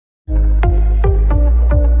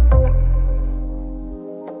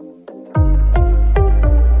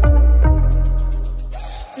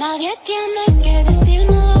Nadie tiene que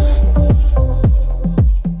decírmelo.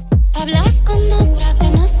 Hablas con otra que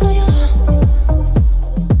no soy yo.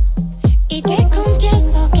 Y te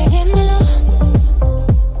confieso que viéndolo,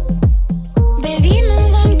 baby, me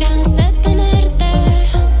dan ganas de tenerte.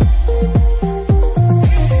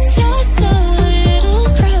 Just a little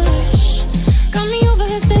crush got me over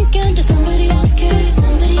here thinking, does somebody else care?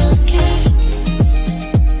 Somebody else care?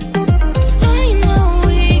 I know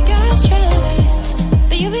we got trust,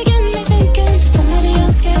 but you begin me thinking, does somebody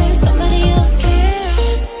else care? Somebody else care?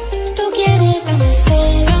 Tú quieres que me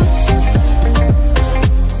celos.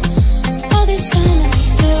 All this time and we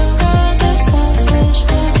still got that selfish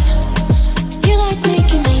love. You like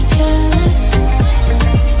making me jealous.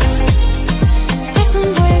 Es un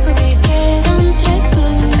juego que queda entre tú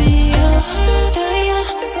y yo. Tú y yo,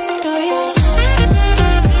 tú y yo.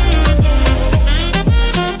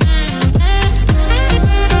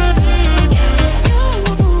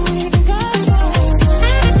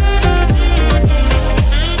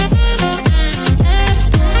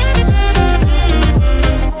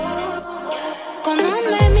 Como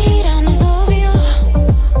me miran es obvio,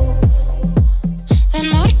 te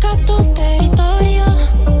marca tu territorio.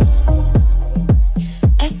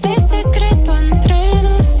 Este secreto entre los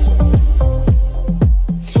dos,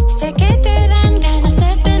 sé que te dan ganas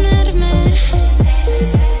de tenerme.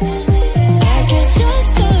 I get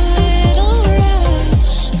just a little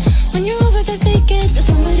rush when you're over there thinking, does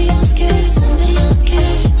somebody else care? Somebody else care?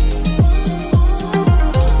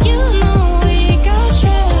 You know we got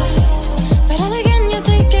trust, but all again you're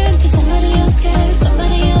thinking, does somebody else care?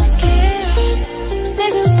 Somebody else care? Me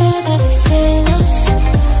gusta darle celos.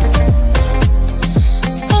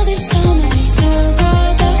 All this time and we still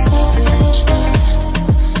got that selfish love.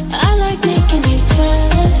 I like making you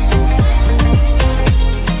jealous.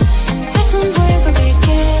 Es un juego que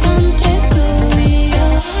queda entre tú y yo.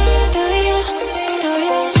 Tú y yo, tú y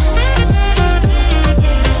yo.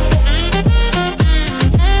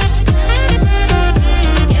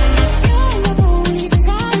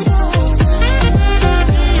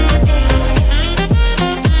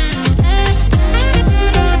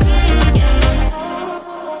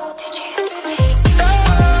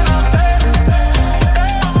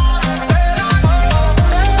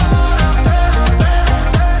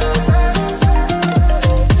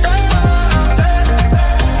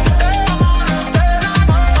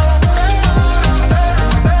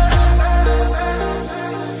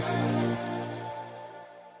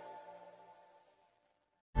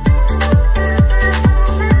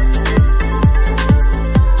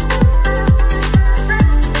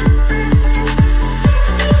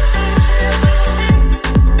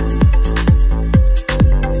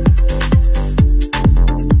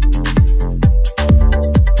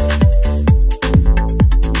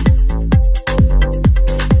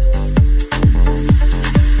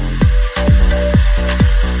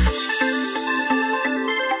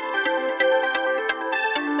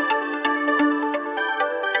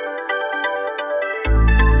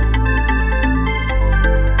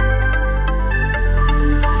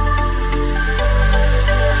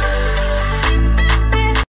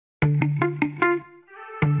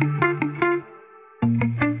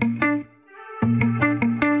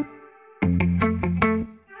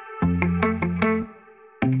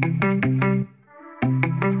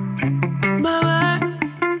 Bebé,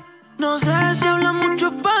 no sé si habla mucho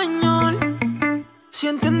español. Si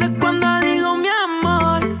entiendes cuando digo mi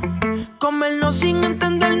amor. Comernos sin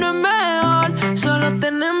entender no es mejor. Solo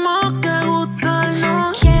tenemos que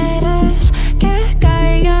gustarnos. ¿Quieres que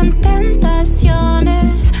caigan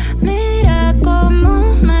tentaciones? Mira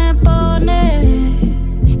cómo me pone.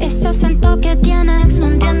 Ese acento que tienes no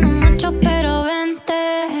entiendo mucho, pero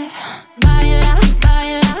vente. Baila,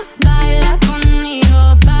 baila, baila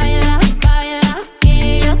conmigo. Baila, baila,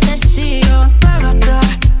 que yo te sigo. Pégate,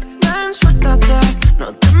 ven, suéltate. No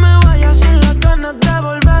te me vayas sin las ganas de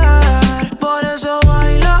volver. Por eso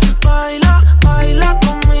baila, baila, baila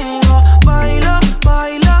conmigo. Baila,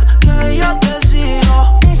 baila, que yo te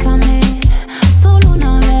sigo. Bésame solo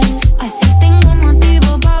una vez, así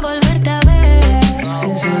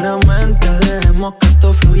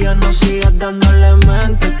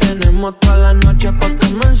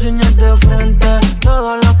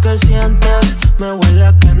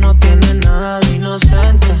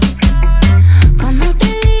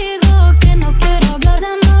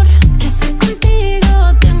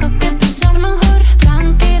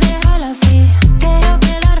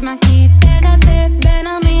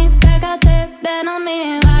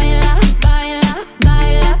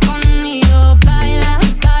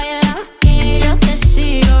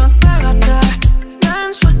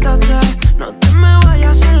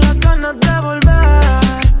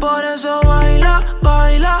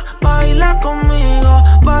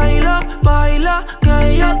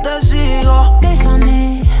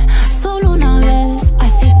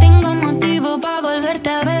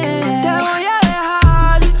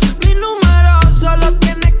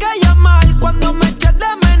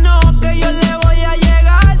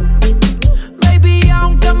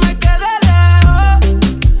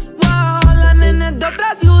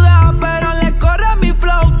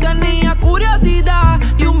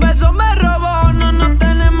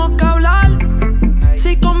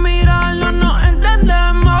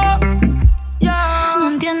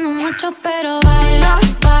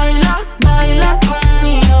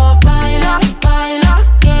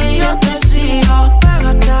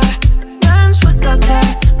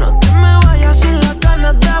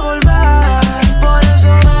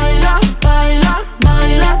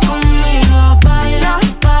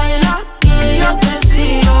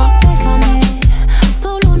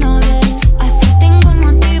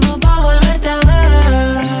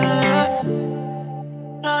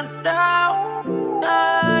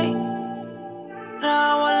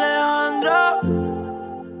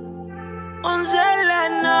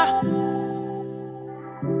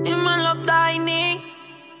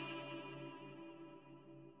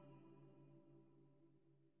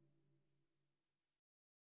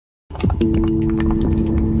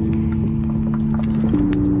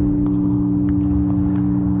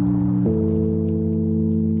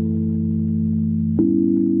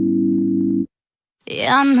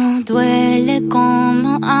Ya no duele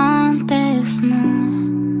como antes, no.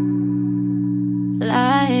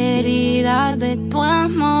 La herida de tu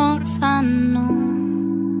amor sanó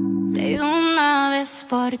de una vez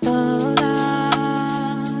por todas.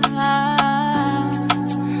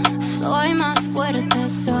 Soy más fuerte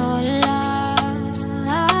sola.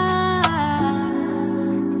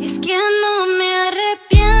 Es que no me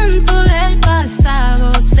arrepiento del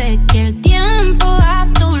pasado. Sé que el tiempo a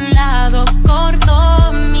tu lado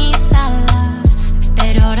cortó mis alas,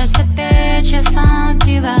 pero ahora este pecho es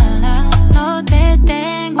antibalas. No te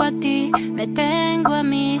tengo a ti, me tengo a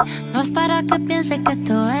mí. No es para que pienses que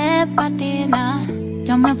esto es patina.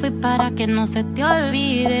 Yo me fui para que no se te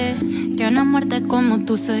olvide que una muerte como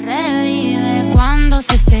tú se revive. Cuando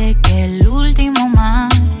se seque el último mar,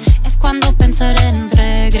 es cuando pensaré en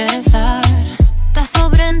regresar. Te has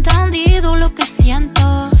sobreentendido lo que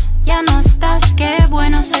siento. Ya no estás, qué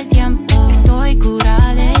bueno es el tiempo. Estoy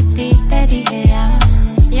curada de ti, te dije ya.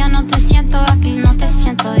 Ya no te siento aquí, no te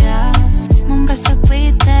siento ya. Nunca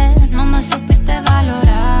supiste, no me supiste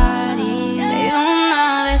valorar. Y de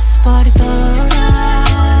una vez por todas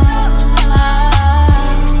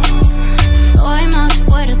soy más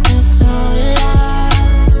fuerte sola.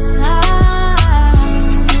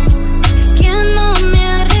 Es que no me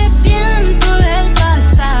arrepiento del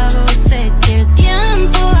pasado. Sé que el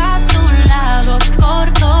tiempo a tu lado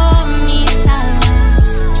cortó mis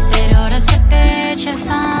alas, pero ahora este pecho es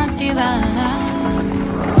antibalas.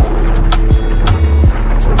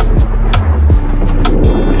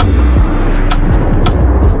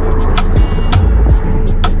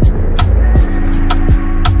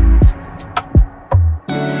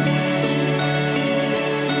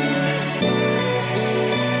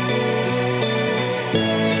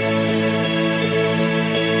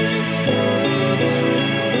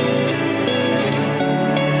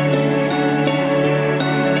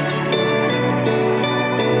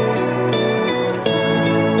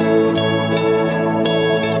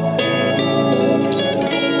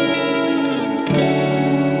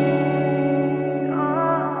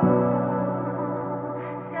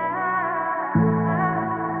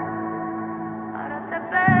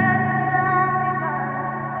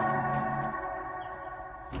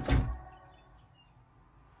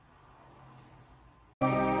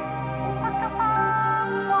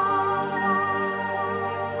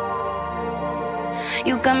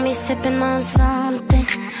 You got me sipping on something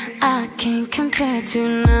I can't compare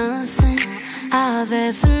to nothing I've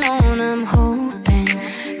ever known. I'm hoping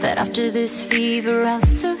that after this fever I'll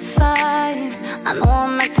survive. I know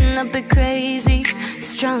I'm acting a bit crazy,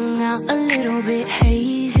 strung out a little bit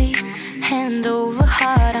hazy. Hand over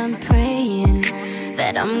heart, I'm praying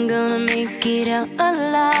that I'm gonna make it out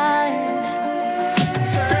alive.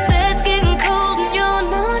 The bed's getting cold and you're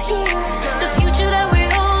not here. The future that we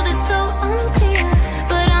hold is so unclear,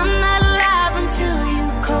 but I'm not alive until you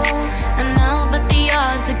call, and I'll bet the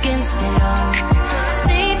odds against it all.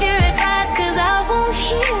 Save your advice, cause I won't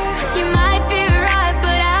hear. You might be right,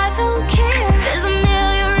 but I don't care. There's a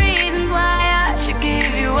million reasons why I should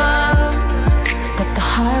give you up, but the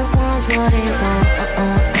heart wants what it wants.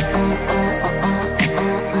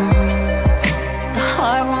 The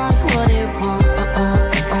heart wants what it wants.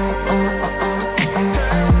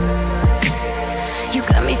 You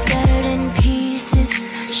got me scattered in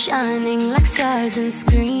pieces, shining like stars and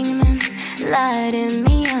screaming, lighting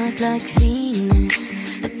me up like Venus.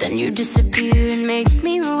 But then you disappear and make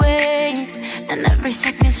me wait, and every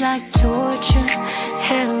second's like torture.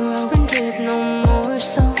 Heroin drip, no more,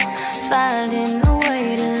 so finding a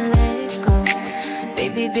way to let go.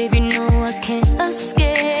 Baby, baby, no, I can't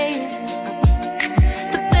escape.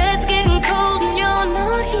 The bed's getting cold and you're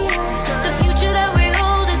not here. The future that we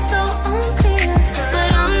hold is so unclear, but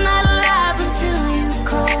I'm not alive until you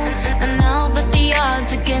call, and I'll bet the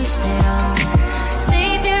odds against it all.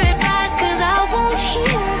 Save your advice, cause I won't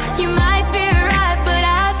hear. You might be right, but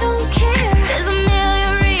I don't care. There's a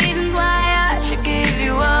million reasons why I should give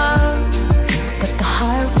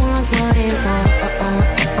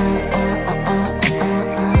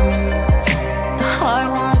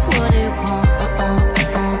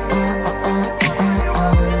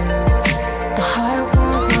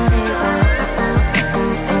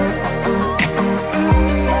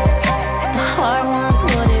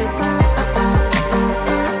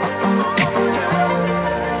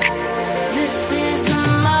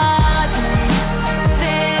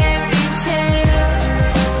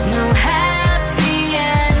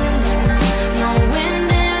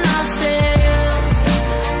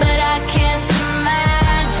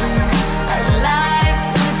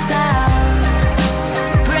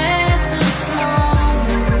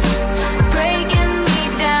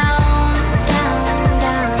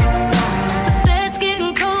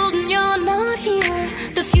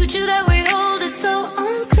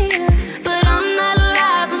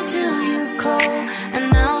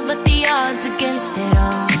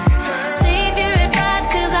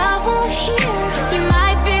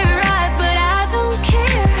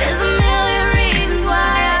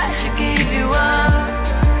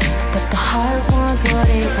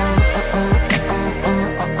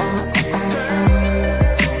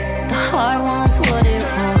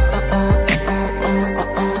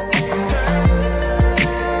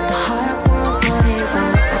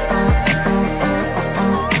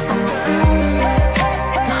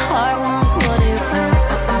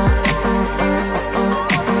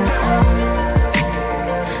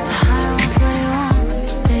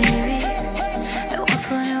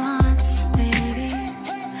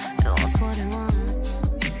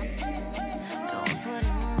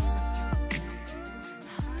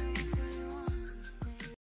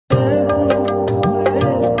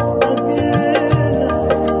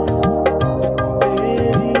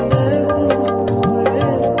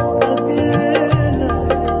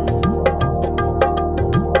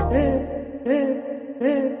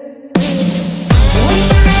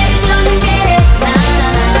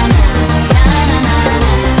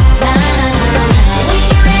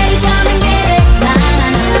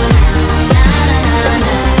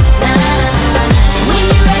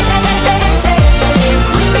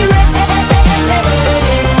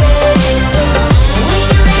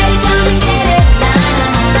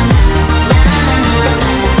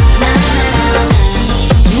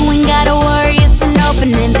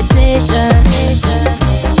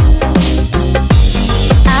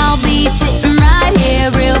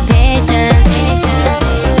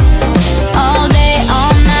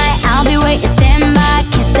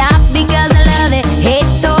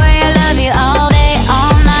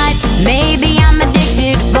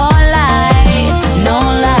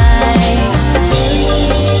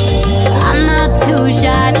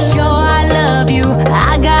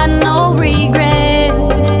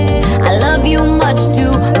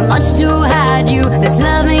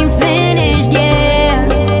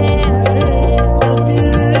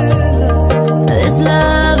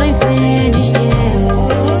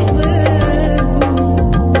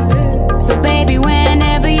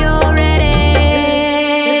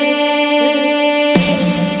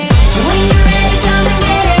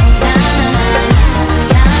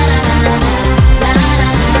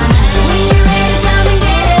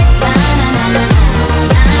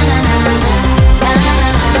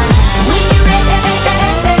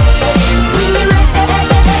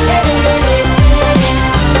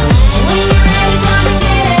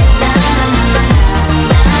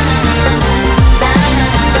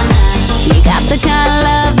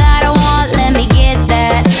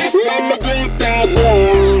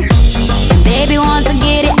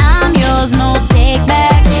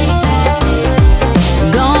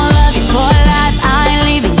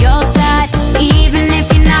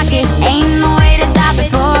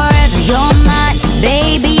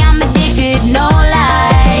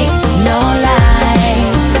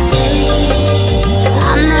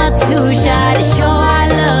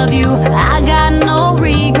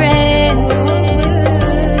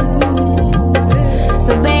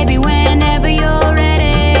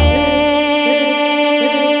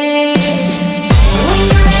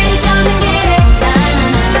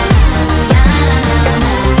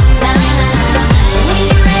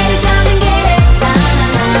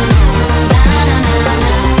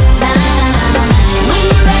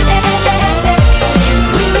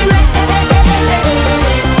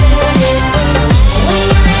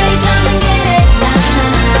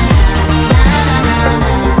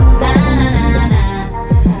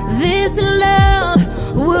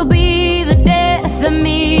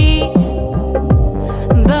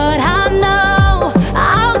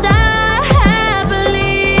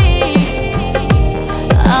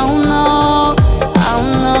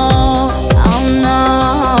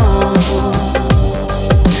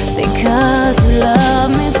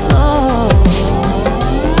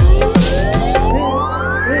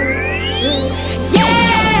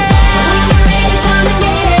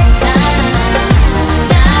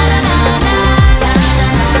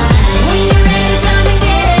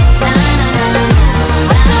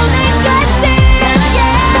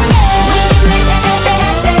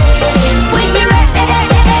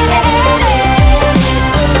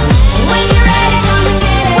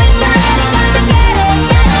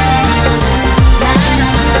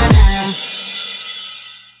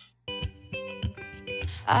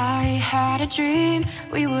dream.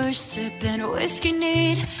 We were sipping whiskey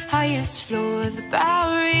neat, highest floor of the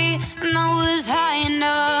Bowery, and I was high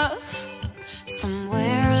enough.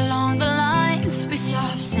 Somewhere along the lines, we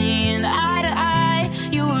stopped seeing eye to eye.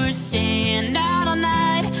 You were staying out all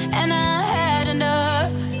night, and I had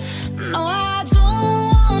enough. No, I don't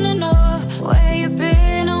wanna know where you've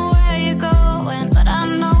been or where you're going, but I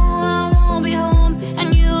know I won't be home,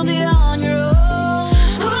 and you'll be on your own.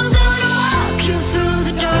 Who's gonna walk you through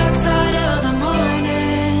the dark side of the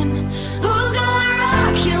morning? Who's gonna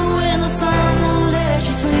rock you when the sun won't let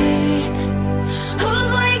you sleep? Who's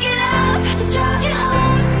waking up to drive you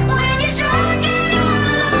home when you're drunk and all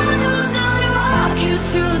alone? Who's gonna walk you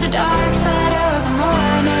through the dark side of the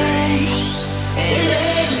morning? It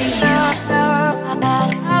ain't me.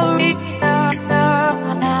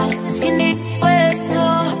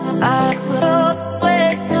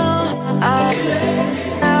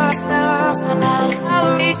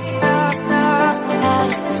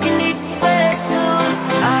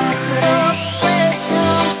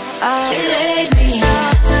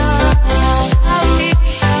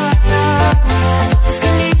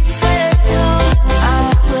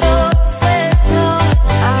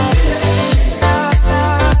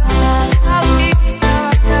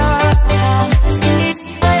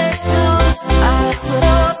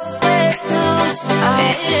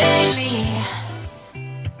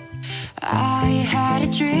 I had a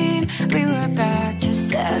dream, we were back to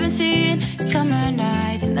 17. Summer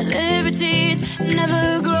nights and the libertines,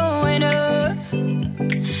 never growing up.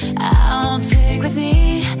 I'll take with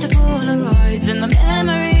me the Polaroids and the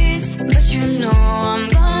memories, but you know I'm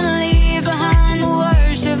gonna leave behind the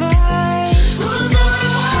worst of us. Who's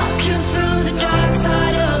gonna walk you through the dark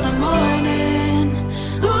side of the morning?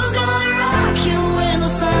 Who's gonna rock you when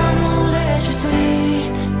the sun won't let you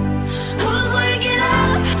sleep? Who's waking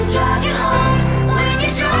up to drive you home when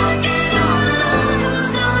you're drunk and all alone?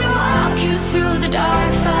 Who's gonna walk you through the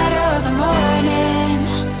dark side of the morning?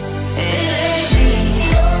 It ain't me.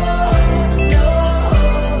 No,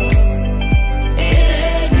 it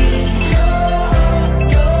ain't me.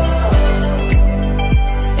 No,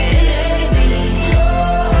 it ain't me.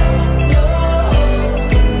 No,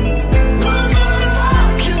 who's gonna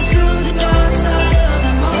walk you through the dark side of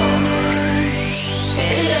the morning?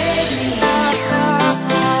 It ain't me.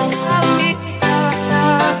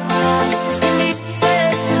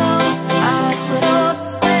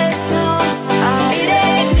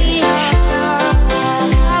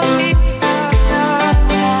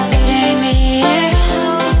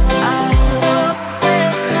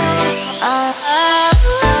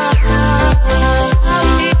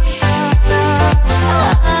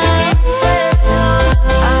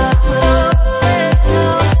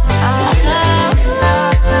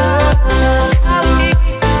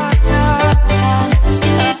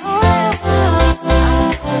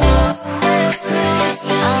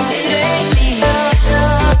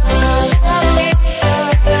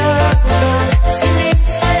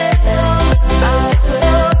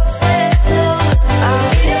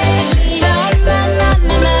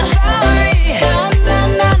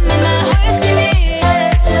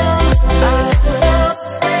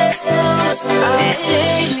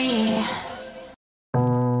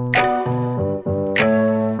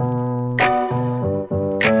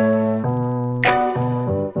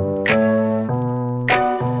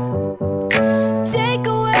 Take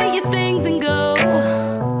away your things and go.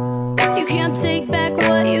 You can't take back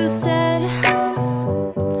what you said.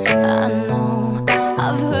 I know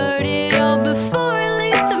I've heard it all before, at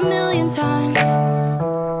least a million times.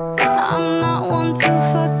 I'm not one to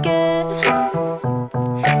forget.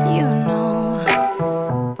 You know,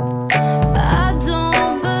 I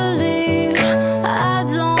don't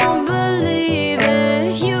believe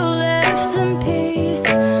it. You left in peace,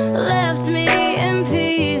 left me in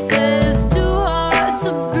pieces. Too hard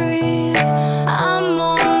to breathe. I'm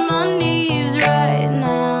on my knees right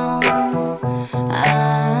now.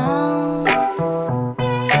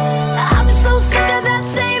 I'm so sick of that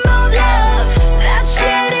same old love. That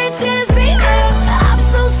shit, it tears me up. I'm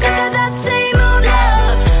so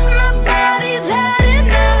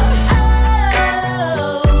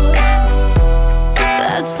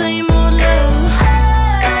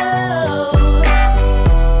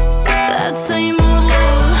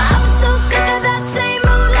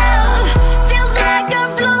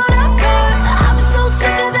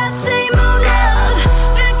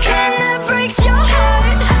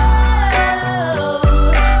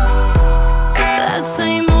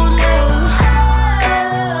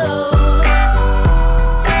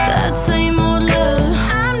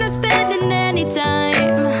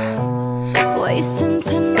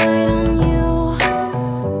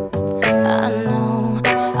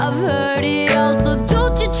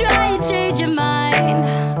your mind,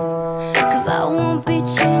 'cause I won't be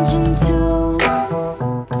changing too.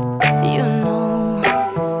 You know,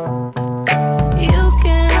 you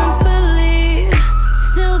can't believe,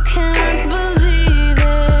 still can't believe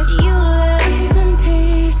it. You left in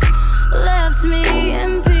peace, left me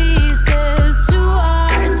in pieces. Too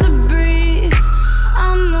hard to breathe,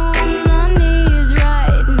 I'm on my knees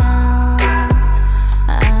right now.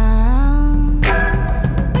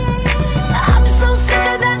 I'm so sick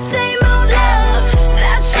of that same old love,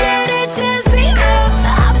 that shit, it tears me up.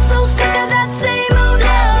 I'm so sick of that same old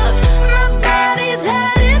love, my body's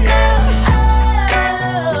had enough.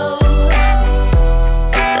 Oh,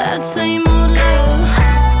 that same old love.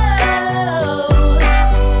 Oh,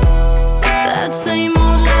 that same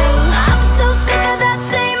old love. I'm so sick of that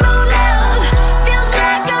same old love, feels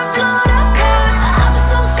like I'm blown apart. I'm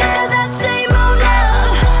so sick of that same old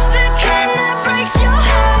love, the kind that breaks your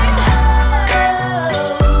heart. Oh,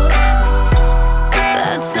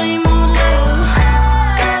 that same old love.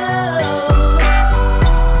 Oh,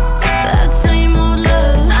 that same old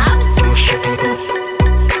love. I'm so sick of that.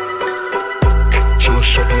 So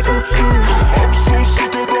sick of that. I'm so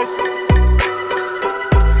sick of that.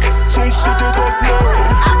 So sick of that love.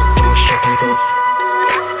 I'm so sick of that.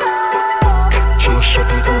 So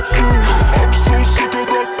sick of that. I'm so sick of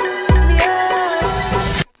that.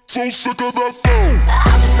 So sick of that love.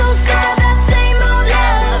 I'm so sick of that same old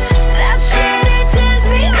love, that shit, it tears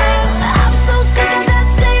me up. I'm so sick of that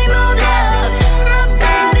same old love, my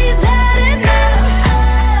body's had enough.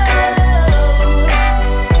 Oh,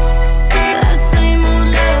 that same old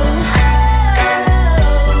love.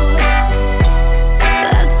 Oh,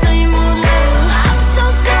 that same old love. I'm so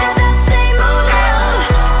sick of that same old love,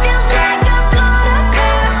 feels like I'm blown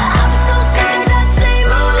apart. I'm so sick of that same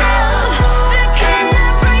old love, the kind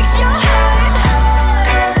that breaks your heart.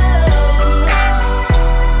 Oh,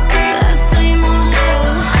 that same old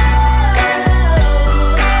love.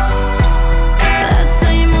 Oh, that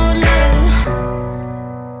same old love.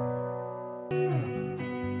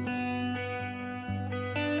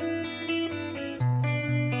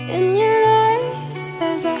 In your eyes,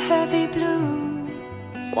 there's a heavy blue,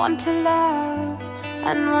 one to love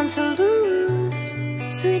and one to lose.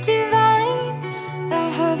 Sweet divine, the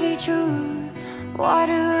heavy truth,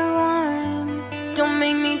 water or wine, don't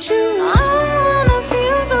make me choose. I wanna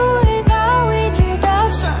feel the way that we did that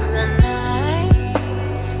summer night.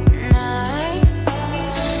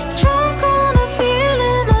 Drunk on a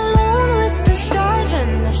feeling, alone with the stars in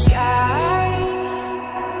the sky.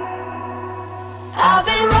 I've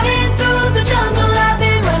been running through the jungle, I've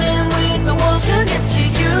been running with the wolves to get to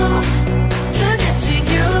you, to get to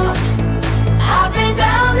you. I've been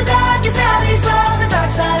down the darkest alleys on the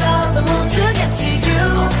dark side of the moon to get to you,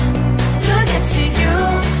 to get to you.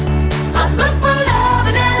 I look for love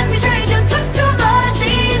and every stranger took too much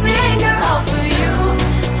easy anger, all for you,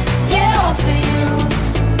 yeah, all for you.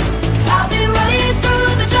 I've been running through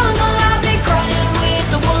the jungle, I've been crying with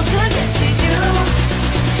the wolves to get to you,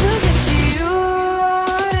 to get to you,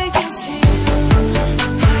 to get to you.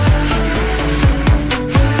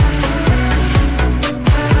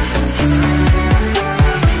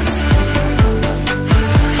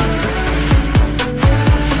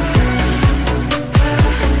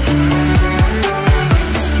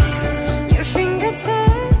 Your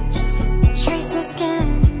fingertips trace my skin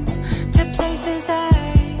to places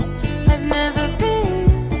I've never been.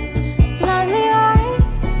 Blindly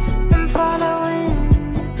I'm following,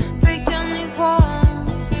 break down these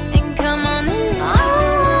walls and come on in. I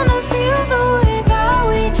wanna feel the way that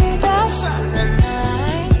we did that summer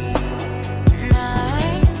night.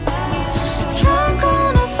 Drunk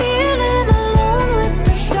on a feeling, alone with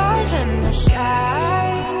the stars in the sky.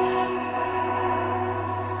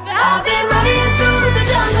 I've been running through the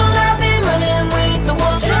jungle, I've been running with the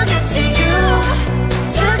wolves to get to you,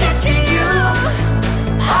 to get to you.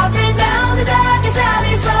 I've been down the darkest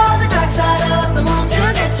alleys on the dark side of the moon to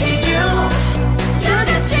get to you, to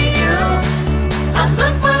get to you. I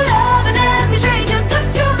look for love and every stranger took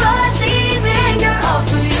too much easy anger, all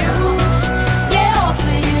for you, yeah, all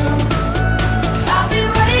for you. I've been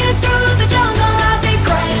running through the jungle, I've been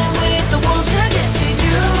crying with the wolves to get to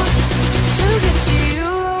you, to get to you,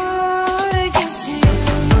 to get to you.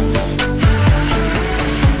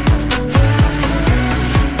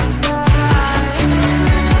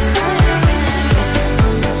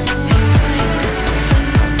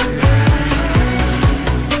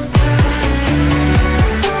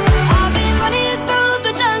 I've been running through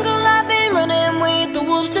the jungle, I've been running with the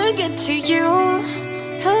wolves to get to you,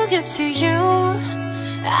 to get to you.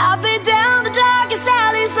 I've been down the darkest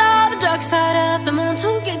alleys on the dark side of the moon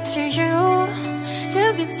to get to you,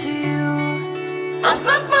 to get to you.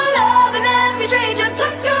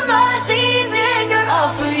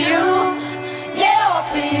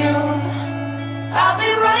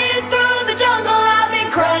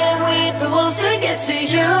 to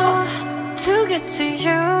you, to get to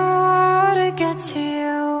you, to get to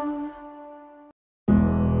you.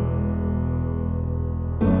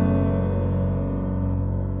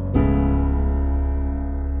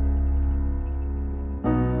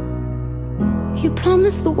 You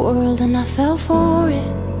promised the world and I fell for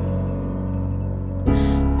it.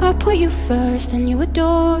 I put you first and you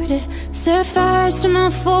adored it. Set fires to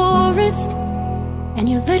my forest and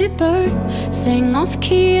you let it burn. Sang off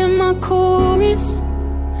key in my chorus,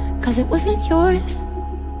 cause it wasn't yours.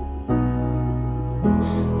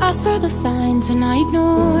 I saw the signs and I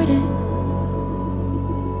ignored it.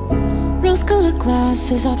 Rose-colored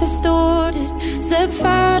glasses are distorted. Set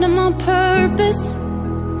fire to my purpose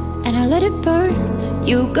and I let it burn.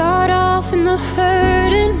 You got off in the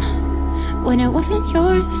hurting when it wasn't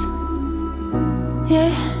yours.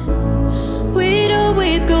 Yeah, we'd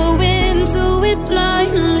always go into it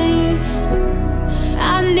blindly.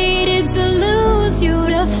 I needed to lose you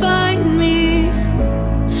to find me.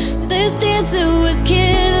 This dancer was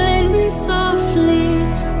killing me softly.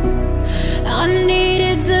 I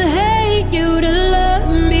needed to hate you to love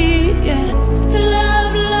me, yeah. To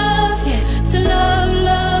love, love, yeah. To love,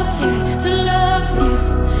 love, yeah. To love you.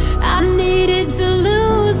 I needed to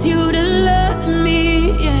lose you to love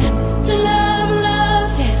me, yeah. To love,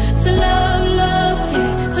 love, yeah. To love, love,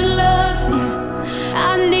 yeah. To love you.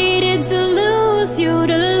 I needed to lose you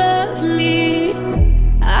to love me.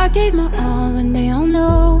 I gave my all and they all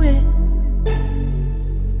know it.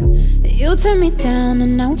 You turned me down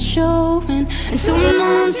and now it's showing. And 2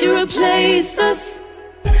 months you replaced us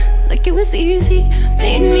like it was easy.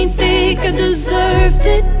 Made me think I deserved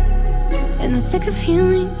it in the thick of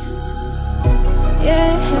healing.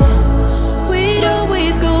 Yeah, we'd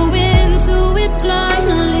always go into it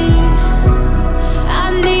blindly.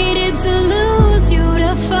 I needed to lose you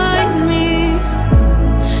to find me.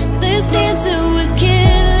 This dancer was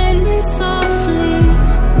killing me softly.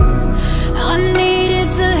 I needed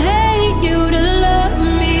to hate you to love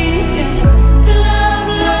me, yeah. To love,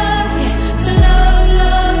 love, yeah. To love,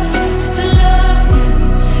 love, yeah. To love you.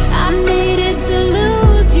 I needed to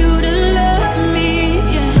lose you to love me,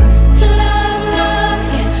 yeah. To love, love,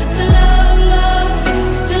 yeah. To love, love, yeah.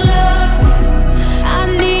 To love you. I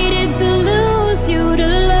needed to lose you to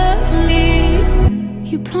love me.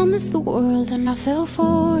 You promised the world and I fell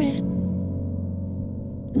for it.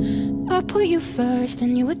 I put you first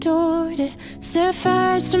and you adored it. Set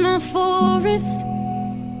fires to my forest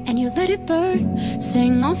and you let it burn.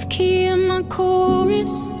 Sang off key in my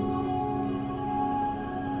chorus.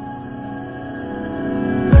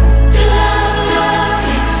 To love, love,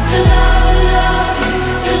 yeah. To love, love,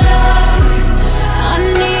 yeah. To love you. I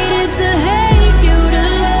needed to hate you to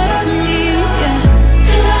love me, yeah.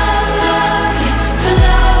 To love, love, yeah. To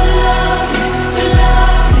love, love, yeah. To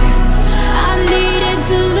love you. I needed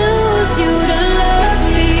to lose you to love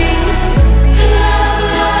me. To love,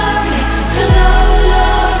 love, yeah. To love,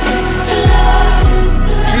 love, yeah. To love you.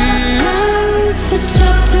 And now the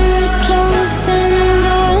chapter is closed and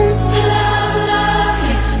done. To love, love,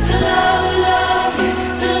 yeah. To love, love, yeah.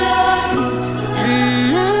 To love you. And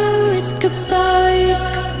now it's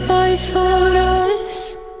goodbye for us.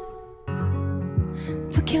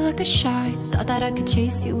 Took you like a shot, thought that I could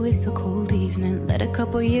chase you with a cold evening. Let a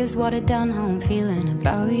couple years water down how I'm feeling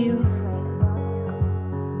about you.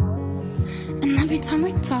 And every time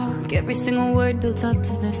we talk, every single word builds up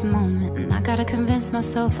to this moment. And I gotta convince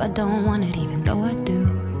myself I don't want it, even though I do.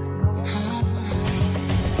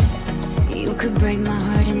 You could break my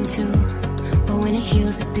heart in two, but when it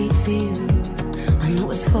heals it beats for you. I know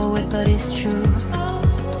it's forward but it's true.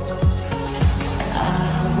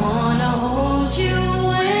 I wanna hold you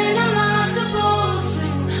when I'm not supposed to.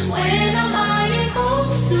 When I'm lying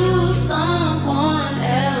close to someone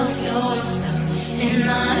else, you're stuck in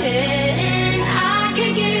my head and I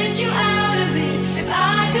could get you out of it. If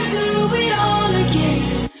I could do it all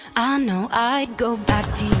again, I know I'd go back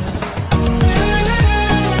to you.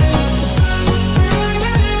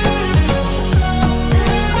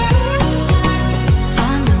 I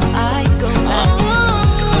know I'd go back to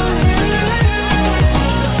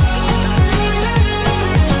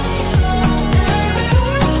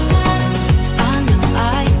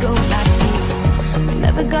you.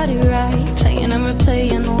 Never got it right, playing and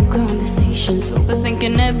replaying old conversations,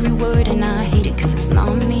 overthinking every word and I hate it cause it's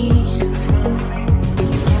not me.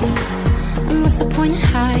 And what's the point of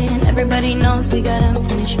hiding? Everybody knows we got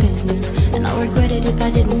unfinished business, and I'll regret it if I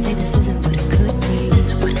didn't say this isn't what it could be.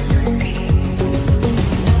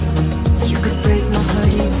 You could break my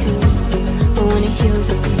heart in two, but when it heals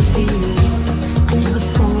it beats for you. I know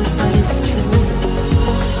it's forward but it's true.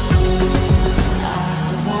 I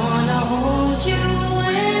wanna hold you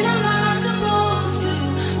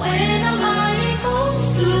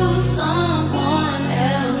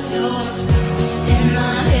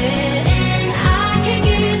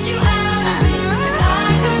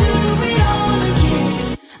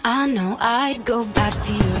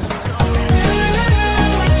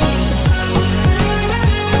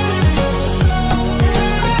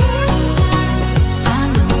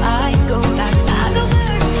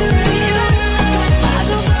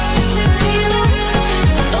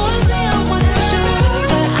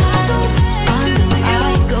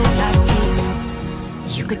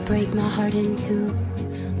heart in two,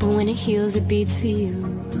 but when it heals it beats for you.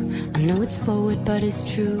 I know it's forward but it's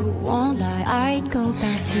true, won't lie, I'd go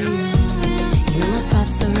back to you. You know my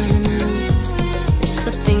thoughts are running loose, it's just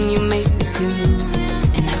a thing you make me do.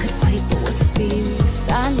 And I could fight but what's the use,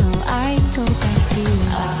 I know I'd go back to you.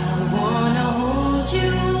 I wanna hold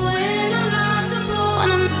you when I'm not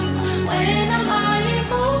supposed to, when I'm hardly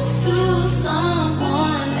close to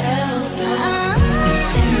someone else. In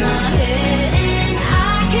my head and I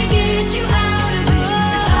could get you out of it,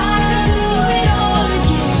 I'd do it all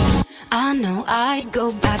again. I know I'd go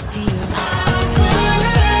back to you. I'll go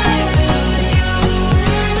back to you.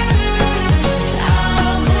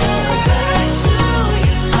 I'll go back to you.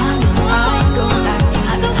 I know I'd go back to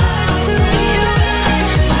you. I'll go back to you.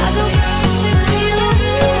 I'll go back to you.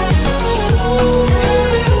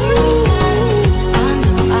 I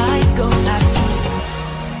know I'd go back to you.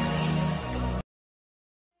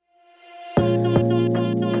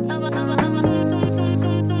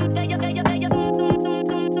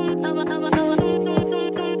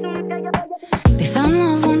 They found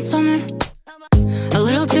love one summer, a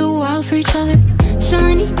little too wild for each other.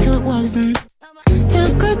 Shiny till it wasn't,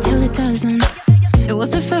 feels good till it doesn't. It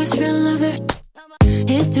was her first real lover,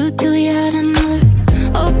 his too till he had another.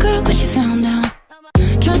 Oh girl, but she found out,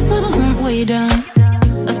 trust levels went way down.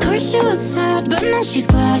 Of course she was sad, but now she's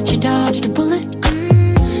glad she dodged a bullet.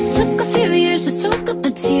 Took a few years to soak up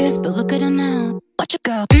the tears, but look at her now, watch her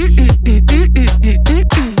go.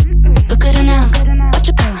 Look at her now, watch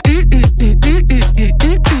her go.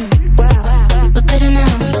 Look at her now.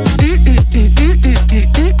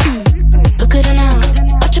 Look at her now,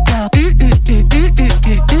 watch her go. Look at her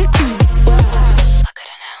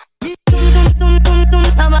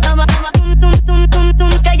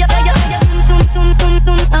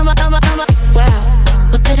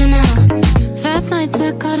Look at her now. Fast nights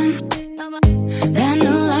that caught him, that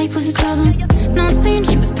knew life was his problem. Not saying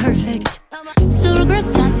she was perfect, still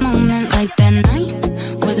regrets that moment. Like that night,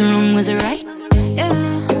 was it wrong, was it right? Yeah,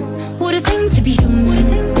 what a thing to be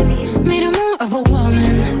human, made her more of a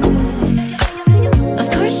woman. Of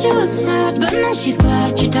course she was sad, but now she's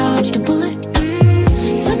glad she dodged a bullet.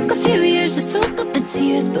 Took a few years to soak up the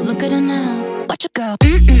tears, but look at her now, watch her go.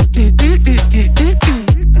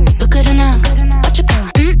 Look at her now, watch her go.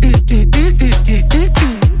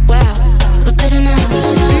 Wow, look at her now.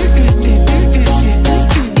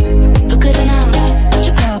 Look at her now, watch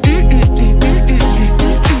her go.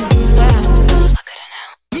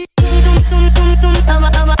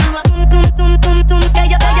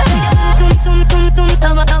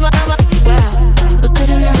 Wow, look at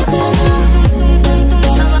her now.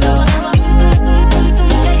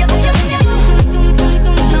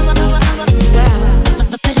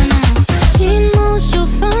 Look at her now. She knows she'll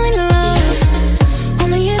find love,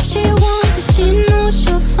 only if she wants it. She knows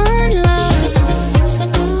she'll find love.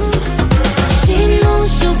 She knows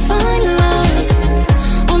she'll find love,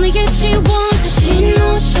 only if she wants it. She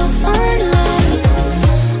knows she'll find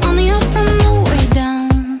love, on the up from the way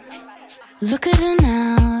down. Look at her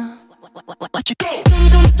now, watch her go.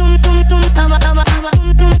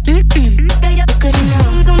 Look at her now.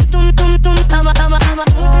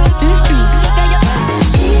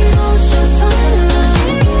 She knows she'll find love. She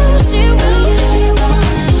knows she will if she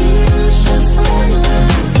wants it. She knows she'll find love.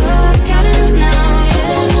 Look at her now,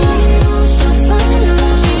 yeah. She knows she'll find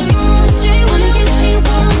love. She knows she will if she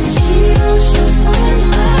wants it. She knows she'll find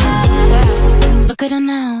love. Look at her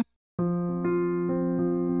now.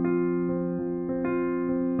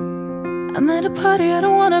 I'm at a party I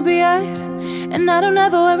don't wanna be at, and I don't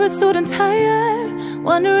ever wear a suit and tie.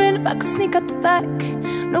 Wondering if I could sneak out the back.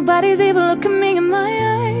 Nobody's even looking me in my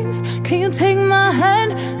eyes. Can you take my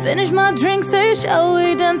hand, finish my drink, say shall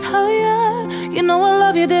we dance, oh yeah. You know I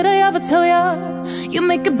love you, did I ever tell ya? You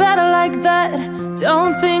make it better like that.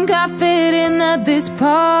 Don't think I fit in at this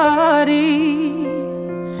party.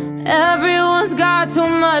 Everyone's got too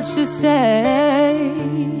much to say.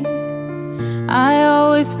 I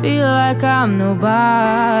always feel like I'm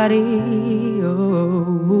nobody. Oh,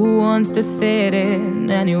 who wants to fit in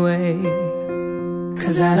anyway?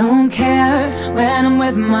 Cause I don't care when I'm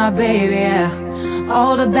with my baby, yeah.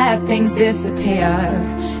 All the bad things disappear,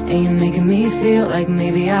 and you're making me feel like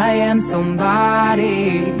maybe I am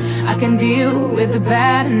somebody. I can deal with the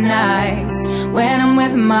bad nights when I'm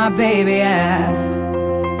with my baby, yeah.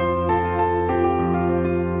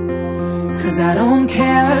 Cause I don't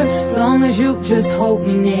care, as long as you just hold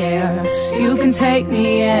me near. You can take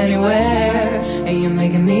me anywhere, and you're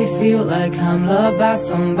making me feel like I'm loved by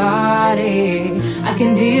somebody. I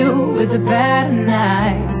can deal with the bad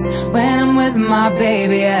nights when I'm with my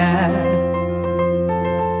baby, yeah.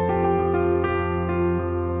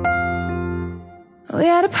 We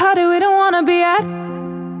at a party we don't wanna be at,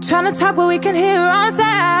 trying to talk but we can hear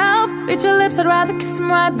ourselves. Reach your lips, I'd rather kiss them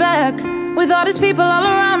right back. With all these people all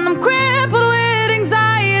around, I'm crippled with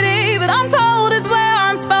anxiety, but I'm told it's where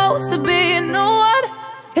I'm supposed to be. You know what?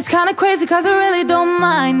 It's kinda crazy cause I really don't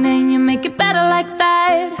mind, and you make it better like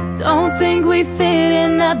that. Don't think we fit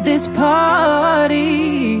in at this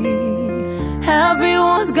party.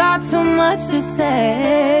 Everyone's got so much to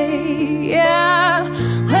say, yeah.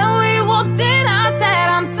 When we walked in I said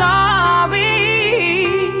I'm sorry,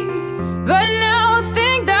 but now I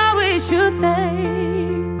think that we should stay.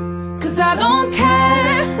 Cause I don't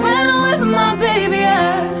care when I'm with my baby,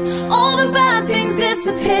 yeah. All the bad things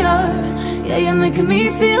disappear. Yeah, you're making me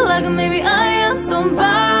feel like maybe I am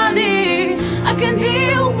somebody. I can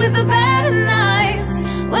deal with the bad nights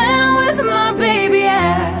when I'm with my baby,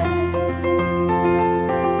 yeah.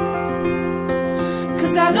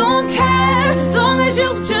 Cause I don't care, as long as you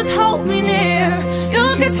just hold me near. You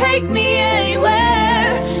can take me anywhere,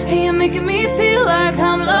 and you're making me feel like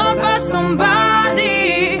I'm loved by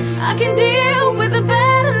somebody. I can deal with the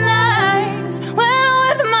better nights when I'm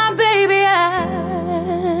with my baby, yeah.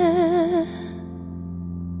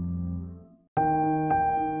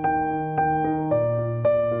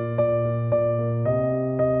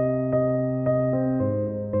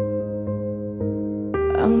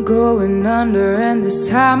 I'm going under, and this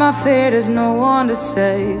time I fear there's no one to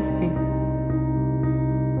save me.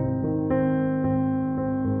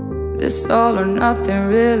 This all or nothing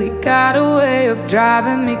really got a way of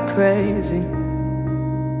driving me crazy.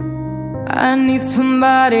 I need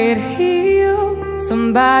somebody to heal,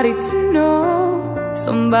 somebody to know,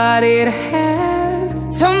 somebody to have,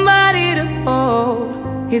 somebody to hold.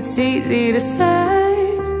 It's easy to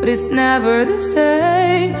say, but it's never the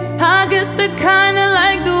same. I guess I kinda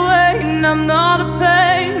like the way I'm not a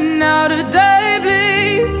pain. Now the day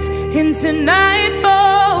bleeds into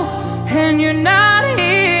nightfall, and you're not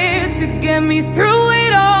here to get me through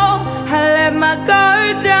it all. I let my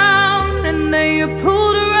guard down, and then you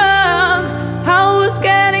pulled a rug. I was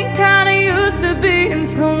getting kinda used to being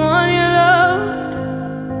someone you loved,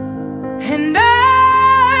 and I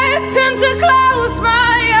tend to close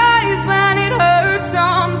my eyes when it hurts.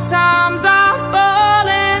 Sometimes I fall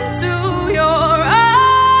into your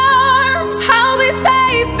arms. I'll be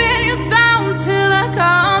safe in your sound till I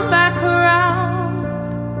come back around.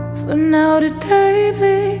 For now the day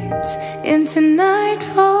bleeds into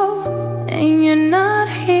nightfall, and you're not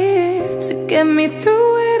here to get me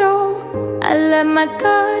through it all. I let my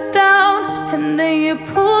guard down, and then you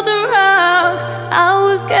pulled the rug. I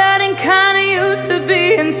was getting kinda used to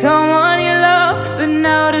being someone you loved, but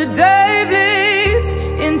now the day bleeds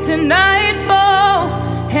into nightfall,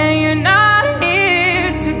 and you're not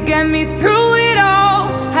here to get me through it all.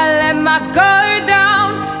 I let my guard down,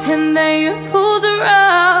 and then you pulled the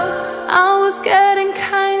rug. I was getting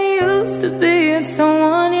kinda used to being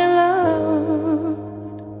someone you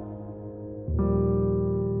loved.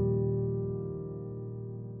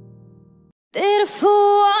 Did a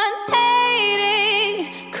full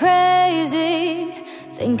 180, crazy,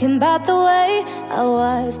 thinking about the way I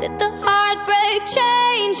was. Did the heartbreak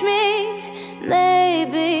change me?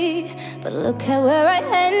 Maybe, but look at where I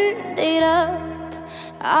ended up.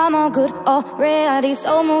 I'm all good already,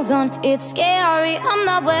 so moved on. It's scary, I'm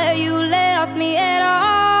not where you left me at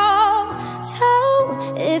all. So,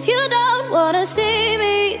 if you don't wanna see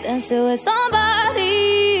me, then still with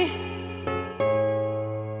somebody.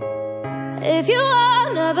 If you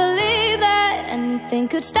wanna believe that anything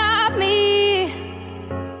could stop me,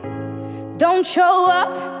 don't show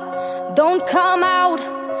up, don't come out,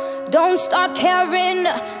 don't start caring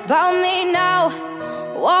about me now.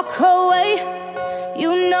 Walk away,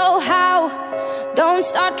 you know how. Don't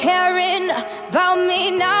start caring about me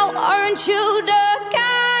now. Aren't you the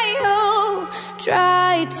guy who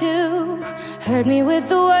tried to hurt me with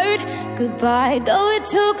the word goodbye? Though it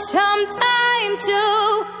took some time to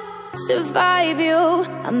survive you,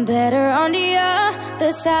 I'm better on the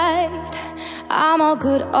other side. I'm all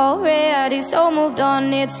good already, so moved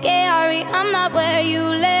on. It's scary, I'm not where you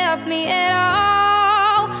left me at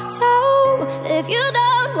all. So, if you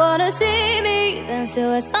don't wanna see me, then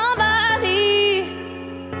still with somebody.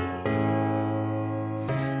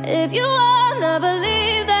 If you wanna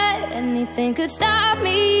believe that anything could stop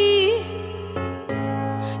me,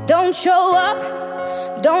 don't show up,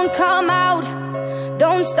 don't come out,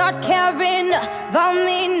 don't start caring about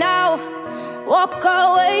me now. Walk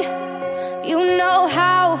away, you know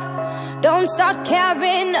how. Don't start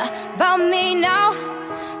caring about me now.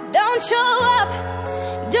 Don't show up,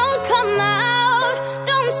 don't come out,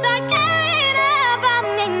 don't start caring about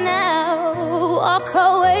me now. Walk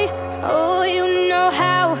away, oh you know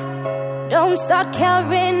start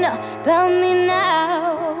caring about me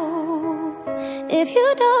now. If you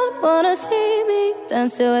don't wanna see me, then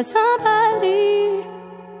still with somebody.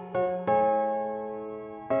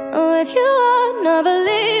 Oh, if you wanna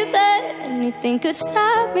believe that anything could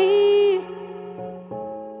stop me.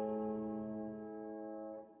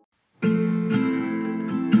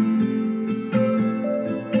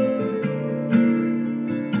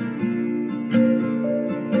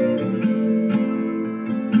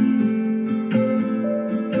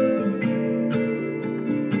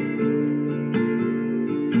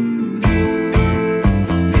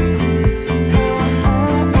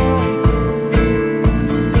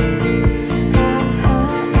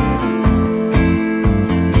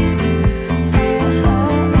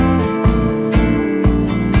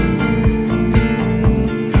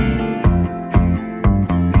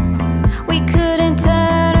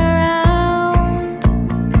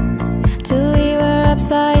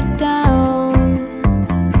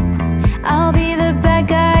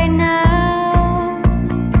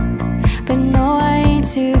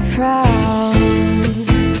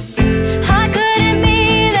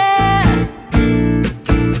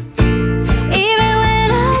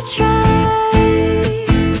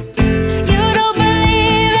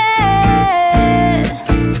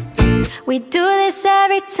 We do this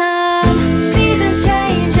every time. Seasons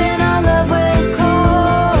change and our love will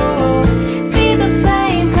cold. Feed the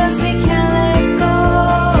flame cause we can't let go.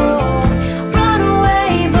 Run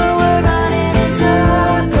away but we're running in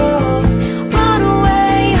circles. Run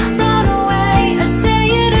away, I dare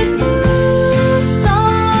you to do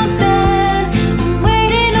something. I'm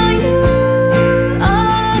waiting on you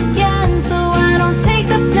again, so I don't take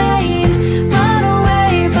the blame. Run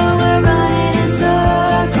away but we're running in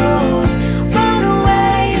circles.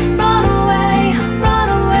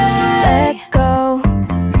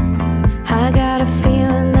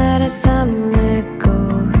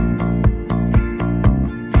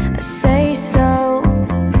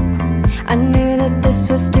 This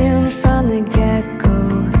was doomed from the get-go.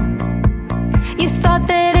 You thought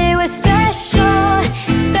that it was special,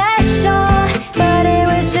 but it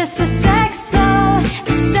was just the sex though,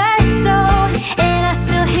 and I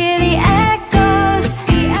still hear the echoes.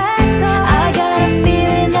 I got a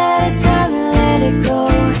feeling that it's time to let it go,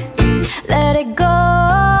 let it go.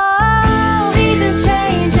 Seasons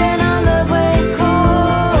change and our love will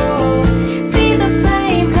cold. Feed the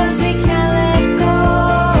flame cause we can't let go.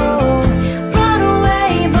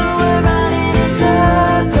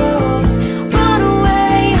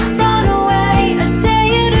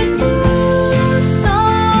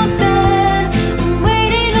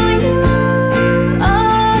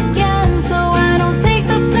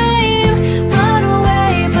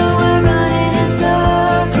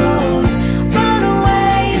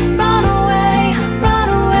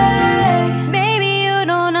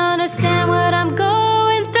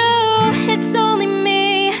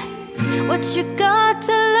 You got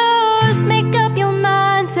to lose, make up your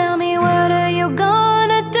mind, tell me what are you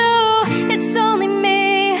gonna do? It's only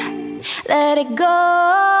me, let it go.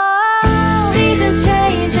 Seasons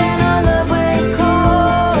change and our love will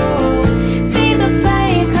cold. Feed the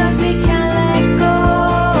flame cause we can't let go.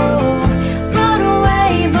 Run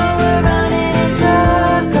away but we're running in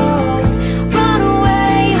circles. Run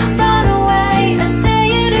away, I dare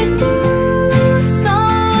you to do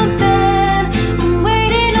something. I'm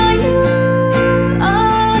waiting on you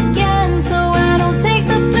again, so I don't take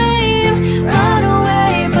the blame. Run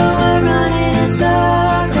away but we're running in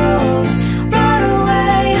circles. Run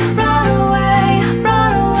away, run away,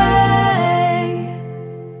 run away.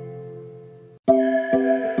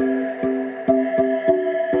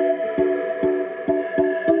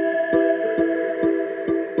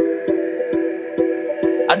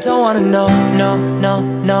 I don't wanna know,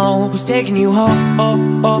 no, who's taking you home,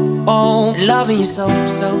 loving you so,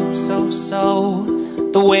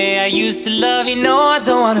 the way I used to love you. No, I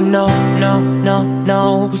don't wanna know,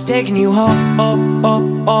 no, who's taking you home,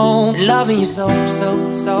 loving you so,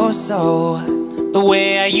 the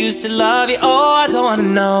way I used to love you. Oh, I don't wanna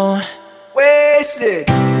know. Wasted.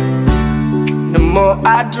 The more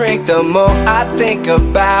I drink, the more I think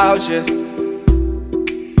about you.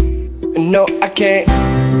 No, I can't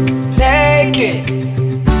take it.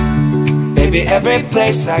 Baby, every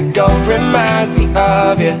place I go reminds me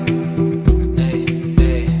of you.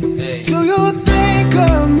 Do you think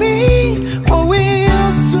of me, what we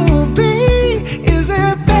used to be? Is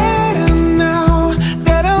it better now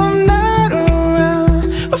that I'm not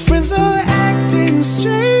around? Our friends are acting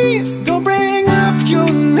strange, don't bring up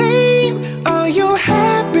your name. Are you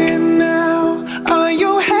happy now? Are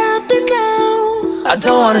you happy now? I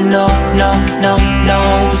don't wanna know, no, no, no,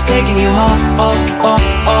 who's taking you home, oh, oh,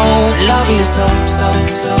 oh. Loving you so, so,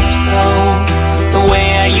 so, so, the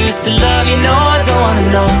way I used to love you. No, I don't wanna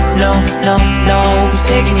know, no, no, no, who's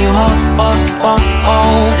taking you home, oh, oh,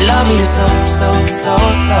 oh. Loving you so, so, so,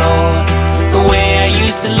 so, the way I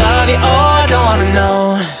used to love you. Oh, I don't wanna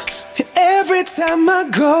know. Every time I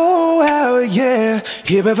go out, yeah,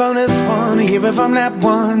 hear it from this one, hear it from that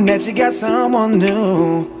one, that you got someone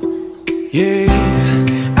new. Yeah,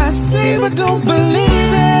 I say but don't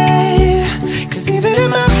believe it, 'cause even in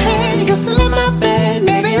my head, you're still in my bed.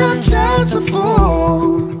 Maybe I'm just a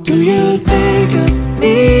fool. Do you think of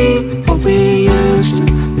me, what we used to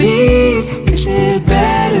be? Is it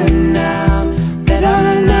better now that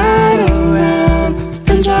I'm not around?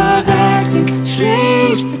 Friends are acting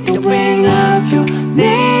strange, they bring up your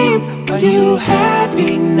name. Are you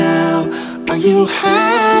happy now? Are you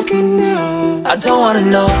happy now? I don't wanna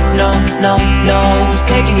know, no, no, no, who's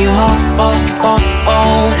taking you home, oh, oh,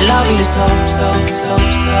 oh. Loving you so, so, so,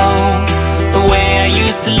 so, the way I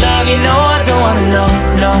used to love you. No, I don't wanna know,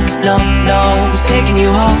 no, no, no, who's taking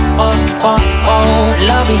you home, oh, oh, oh.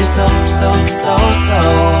 Loving you so, so, so, so,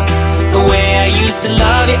 the way I used to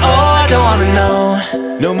love you. Oh, I don't wanna know.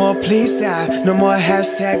 No more please stop, no more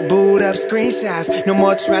hashtag booed up screenshots. No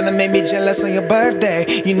more trying to make me jealous on your birthday.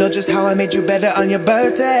 You know just how I made you better on your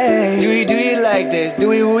birthday. Do you like this? Do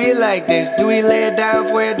we like this? Do we lay it down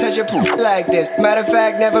for you, touch your poop like this? Matter of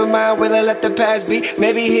fact, never mind, will I let the past be?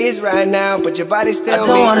 Maybe he's right now, but your body's still me. I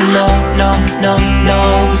don't wanna know, no, no, no,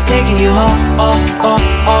 who's taking you home, oh, oh,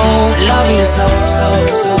 oh. Loving you so, so,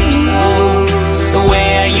 so, so, the way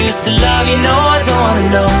I used to love you. No, I don't wanna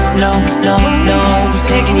know, no, no, no, who's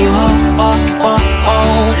taking you home, oh, oh,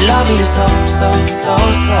 oh. Loving you so, so, so,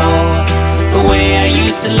 so, the way I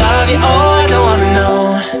used to love you. Oh, I don't wanna know.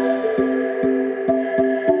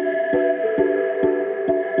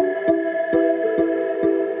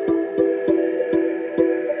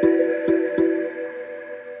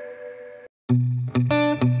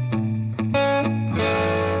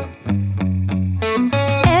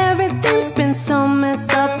 Everything's been so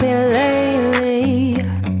messed up here lately.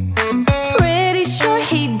 Pretty sure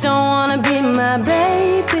he don't wanna be my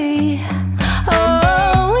baby.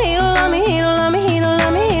 Oh, he don't love me, he don't love me, he don't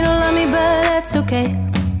love me, he don't love me, but that's okay.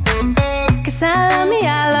 'Cause I love me,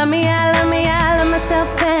 I love me, I love me, I love myself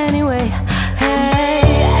anyway. Hey,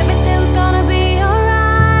 everything's gonna be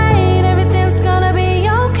alright, everything's gonna be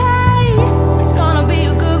okay. It's gonna be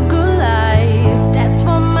a good, good life. That's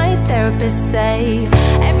what my therapist say.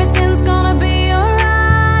 Everything's gonna be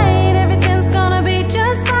alright, everything's gonna be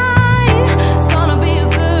just fine. It's gonna be a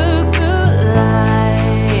good, good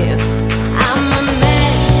life. I'm a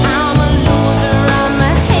mess, I'm a loser, I'm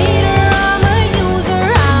a hater, I'm a user,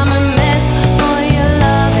 I'm a mess for your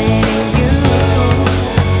loving you.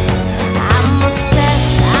 I'm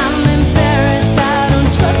obsessed, I'm embarrassed, I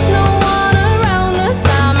don't trust no one around us.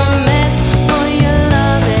 I'm a mess for your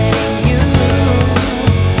loving you.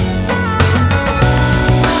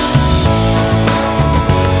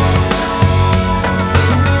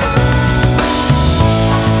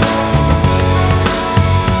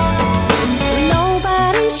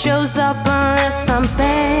 Nobody shows up unless I'm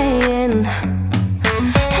paying.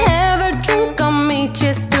 Ever drink on me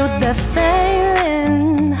just to the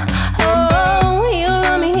failing. Oh, he don't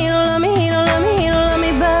love me, he don't love me, he don't love me, he don't love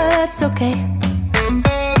me, but that's okay.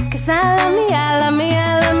 'Cause I love me, I love me,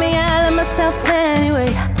 I love me, I love myself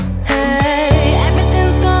anyway. Hey,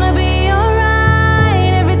 everything's gonna be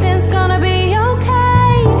alright, everything's gonna be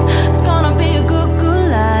okay. It's gonna be a good, good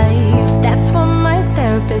life. That's what my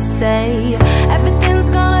therapist say. Everything's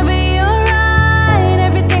gonna be alright,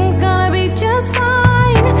 everything's gonna be just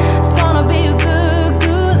fine. It's gonna be a good,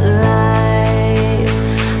 good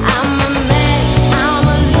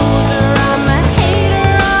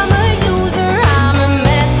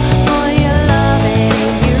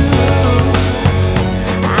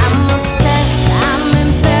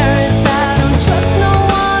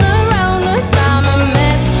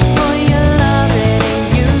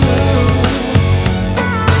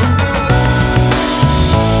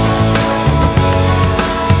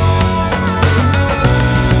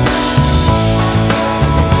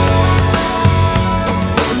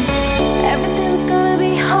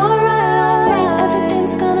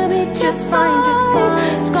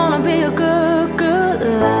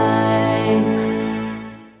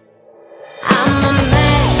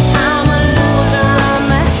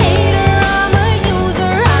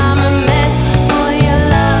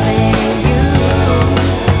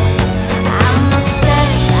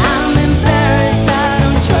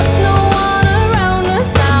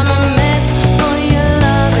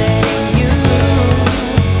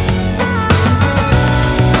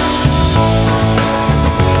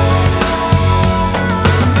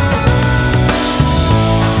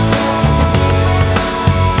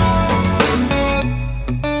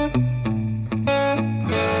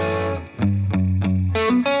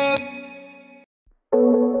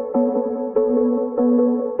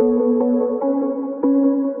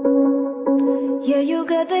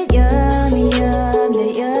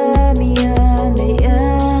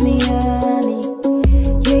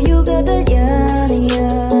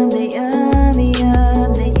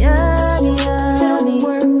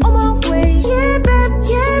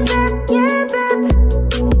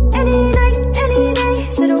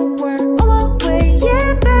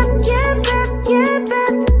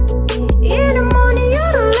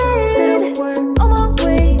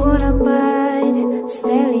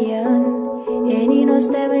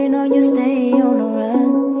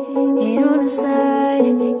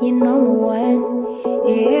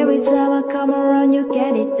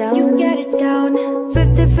down. You get it down.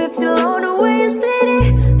 50-50 all the way you split it.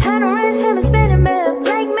 Hand on raise, hammer spinning, babe.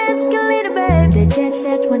 Like mescalina, babe. The jet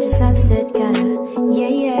set, watch the sunset, kinda.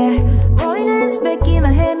 Yeah, yeah. Rolling eyes back in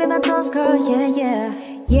my head, make my toes curl. Yeah, yeah.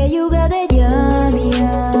 Yeah, you got that yummy,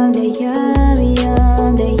 yum, that yummy,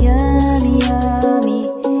 yum, that yummy, yummy.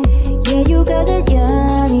 Yeah, you got that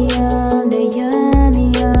yummy, yum, that yummy,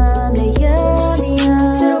 yum, that yummy,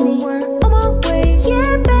 yum. So don't worry, on my way.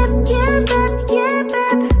 Yeah, babe, yeah, babe, yeah,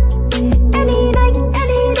 babe. Any night,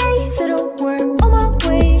 any day. So don't worry, on my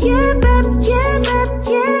way. Yeah, babe, yeah, babe,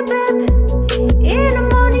 yeah, babe. In the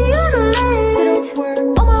morning, you know late. So don't worry,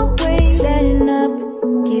 on my way. Setting up,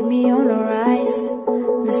 keep me on the rise.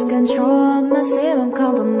 Lose control myself, I'm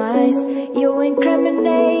compromised. You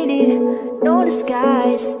incriminated, no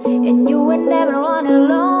disguise. And you were never on a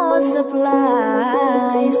low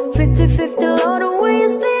supplies. 50-50 all the way you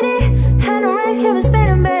split it. Hand on rack, heaven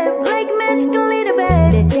spinning, babe. Like magical leader,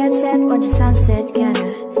 babe. The jet set, watch the sunset, kinda.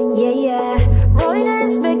 Yeah, yeah. Rolling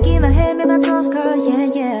eyes back in my head, make my toes curl. Yeah,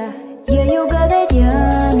 yeah. Yeah, you got that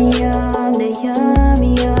yummy, yum, that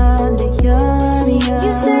yummy, yum, that yummy, yum.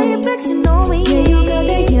 You say it back, you know me. Yeah, you got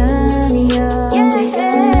that yummy, yum, yeah,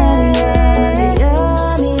 that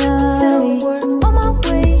yummy, yum. So don't worry, on my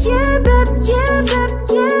way. Yeah, babe, yeah, babe,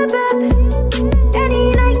 yeah, babe. Any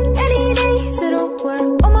night, any day. So don't worry,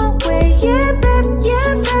 on my way. Yeah, babe,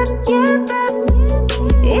 yeah, babe, yeah, babe.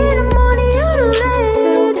 In the morning, you're late. So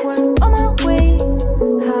don't worry, on my way.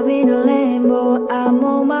 Hop in a Lambo, I'm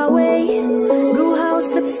on my way. Blue house,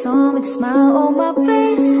 lips on with a smile on my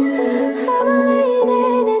face. I'm a lady,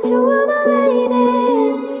 and you are my lady.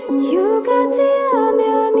 You got the yum,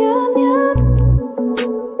 yum, yum, yum.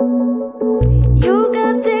 You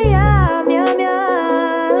got the yum, yum,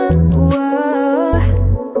 yum. Whoa.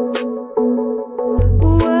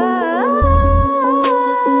 Whoa.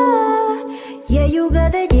 Yeah, you got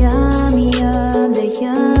that yummy, yum, that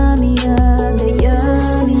yummy, yum, that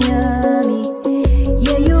yummy, yummy.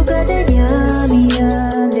 Yeah, you got that yummy,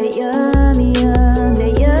 yum, that yummy, yum,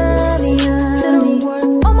 that yummy, yum. So don't worry,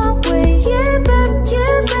 on my way. Yeah, babe,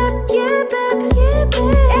 yeah, babe, yeah, babe, yeah,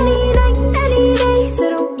 babe. Any night, any day. So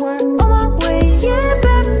don't worry, on my way. Yeah,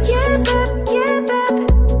 babe, yeah, babe, yeah, babe.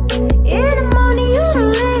 In the morning, you're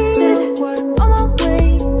late. So don't worry, on my way.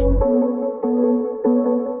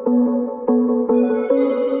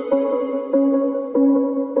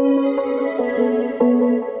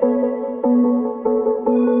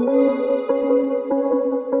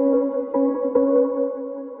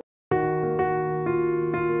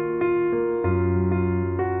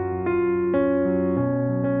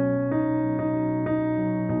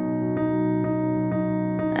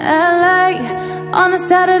 LA on a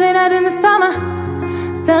Saturday night in the summer.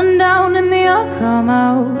 Sundown and they all come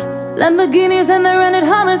out. Lamborghinis and the rented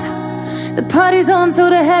Hummers. The party's on, so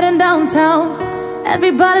they're heading downtown.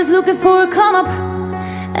 Everybody's looking for a come up,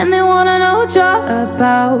 and they wanna know what you're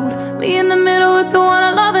about. Me in the middle with the one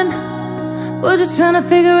I'm loving. We're just trying to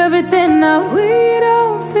figure everything out. We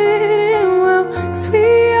don't fit in well, 'cause we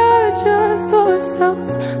are just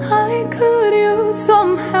ourselves. I could use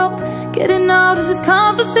some help getting out of this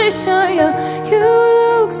conversation. Yeah, you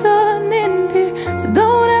look stunning, dear, so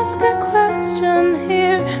don't ask that question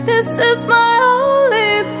here. This is my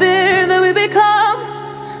only fear, that we become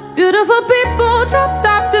beautiful people. Drop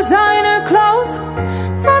top designer clothes,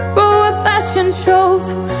 front row of fashion shows.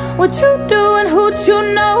 What you do and who you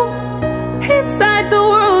know, inside the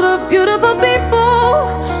world of beautiful people.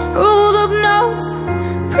 Rolled up notes,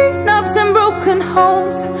 prenups and broken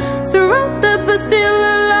homes. Surrounded but still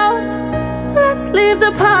alone. Let's leave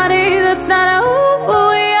the party, that's not who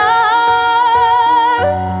we are.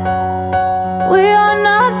 We are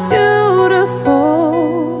not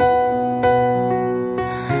beautiful.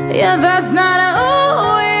 Yeah, that's not who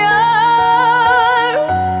we are.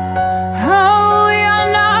 Oh, we are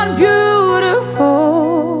not beautiful.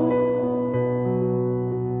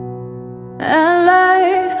 LA,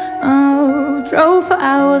 oh, drove for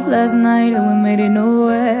hours last night and we made it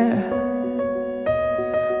nowhere.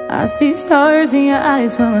 I see stars in your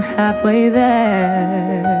eyes when we're halfway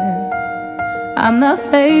there. I'm not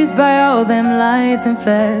fazed by all them lights and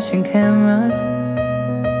flashing cameras,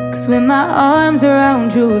 'cause with my arms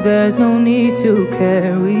around you there's no need to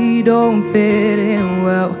care. We don't fit in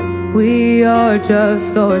well, we are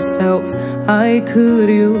just ourselves. I could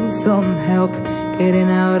use some help getting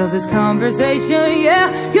out of this conversation. Yeah,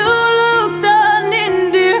 you look stunning,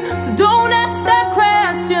 dear, so don't ask that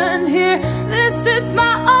question here. This is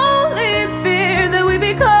my only fear, that we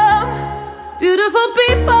become beautiful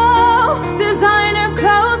people. Designer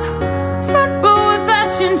clothes, front row of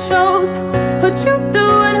fashion shows. What you do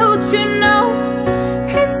and who you know,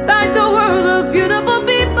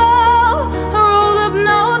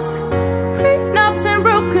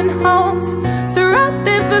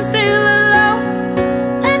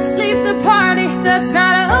 That's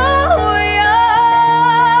not who we are.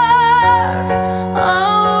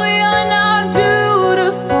 Oh, you're not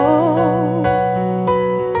beautiful.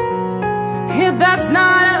 Yeah, that's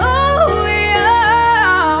not who we are.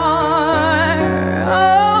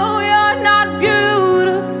 Oh, you're not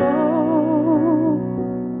beautiful.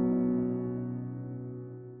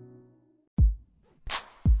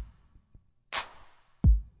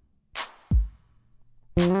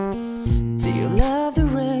 Do you love the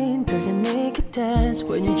rain? Does it make you dance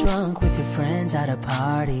when you're drunk with your friends at a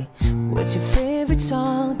party? What's your favorite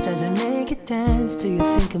song? Does it make you dance? Do you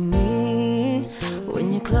think of me?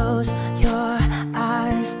 When you close your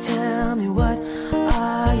eyes, tell me, what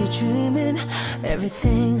are you dreaming?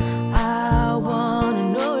 Everything I wanna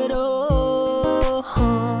know it all.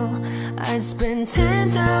 I'd spend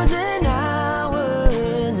 10,000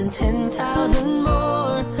 hours and 10,000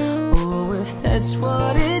 more. Oh, if that's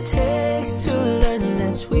what it takes to learn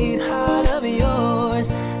that sweetheart of yours.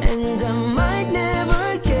 And I might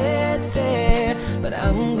never get there, but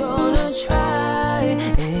I'm gonna try.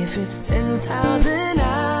 If it's 10,000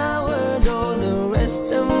 hours or the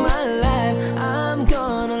rest of my life, I'm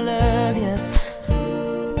gonna love you.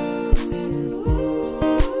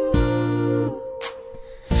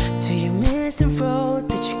 Do you miss the road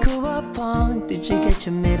that you grew up on? Did you get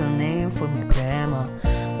your middle name from your grandma?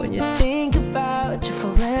 When you think about you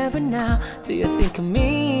forever now, do you think of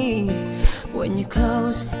me? When you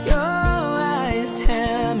close your eyes,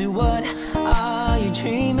 tell me, what are you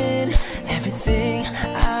dreaming? Everything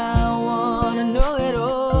I wanna know it all.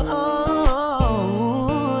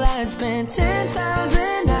 I'd spend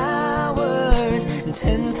 10,000 hours and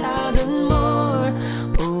 10,000 more.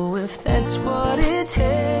 Oh, if that's what it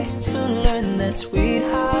takes to learn that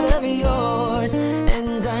sweetheart of yours.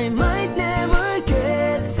 And I might never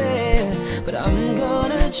get there, but I'm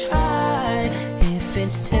gonna try. If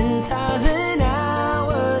it's 10,000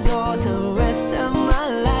 hours or the rest of my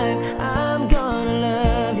life, I'm gonna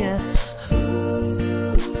love you.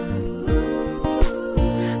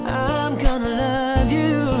 I'm gonna love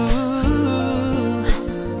you.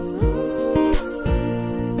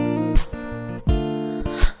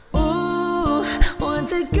 Ooh, want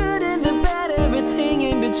the good and the bad, everything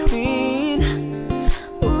in between.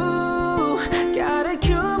 Ooh, gotta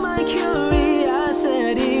cure my curiosity.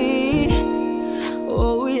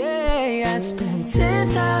 Oh yeah, I'd spend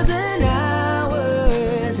 10,000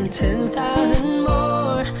 hours and 10,000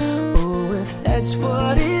 more. Oh, if that's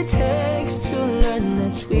what it takes to learn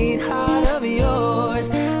that sweetheart of yours.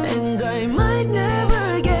 And I might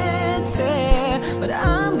never get there, but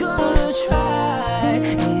I'm gonna try.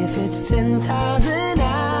 If it's 10,000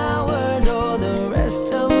 hours or the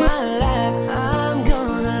rest of my life, I'm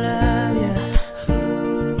gonna love you.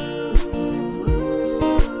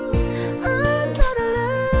 I'm gonna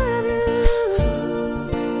love you.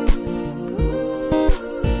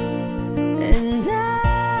 And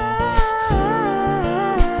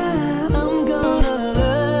I'm gonna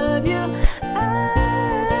love you.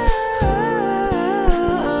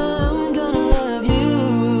 I'm gonna love you.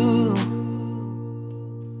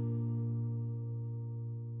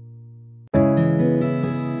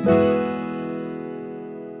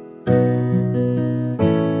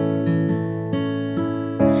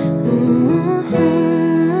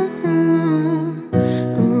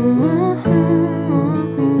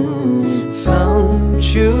 Found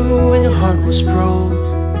you when your heart was broke.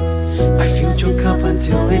 I filled your cup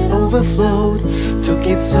until it overflowed. Took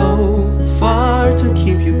it so far to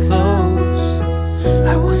keep you close.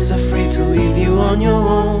 I was afraid to leave you on your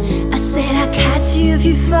own. I said I'd catch you if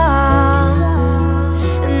you fall,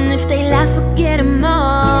 and if they laugh, forget them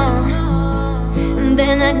all. And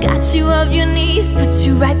then I got you off your knees, put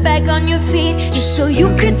you right back on your feet, just so you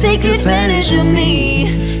could take advantage of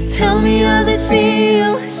me. Tell me, how's it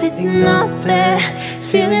feel, sitting up there,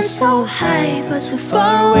 feeling so high, but too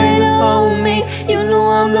far away to hold me. You know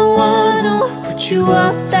I'm the one who put you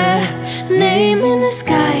up there, name in the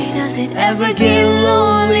sky. Does it ever get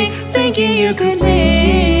lonely, thinking you could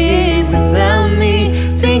live without me,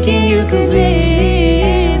 thinking you could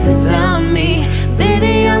live without me?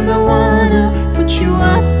 Baby, I'm the one who put you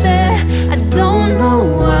up there, I don't know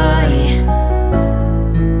why,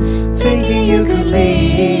 Thinking you could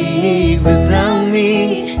leave without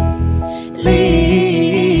me,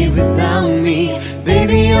 leave without me.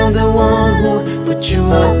 Baby, I'm the one who put you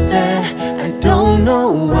up there, I don't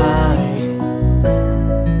know why.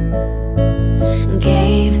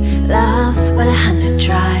 Gave love but 100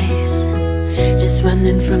 tries, just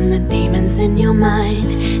running from the demons in your mind.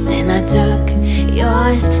 Then I took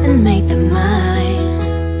yours and made them mine.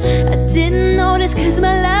 I didn't notice cause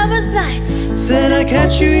my love was blind. Said I I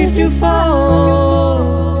catch you if you fall,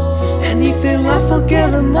 and if they laugh I'll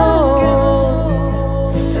get them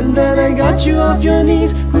all. And then I got you off your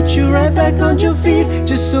knees, put you right back on your feet,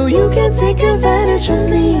 just so you can take advantage of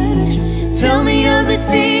me. Tell me how's it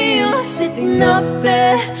feel, sitting up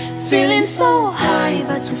there, feeling so high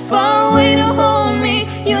but too far away to hold me.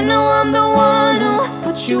 You know I'm the one who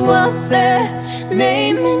put you up there,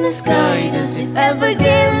 name in the sky. Does it ever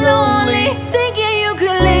get lonely, thinking you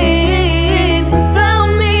could live without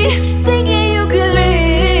me, thinking you could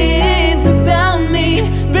live without me?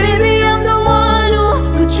 Baby, I'm the one who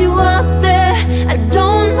put you up there, I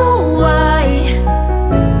don't know why.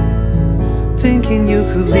 Thinking you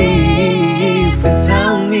could leave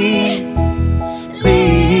without me,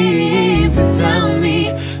 leave without me.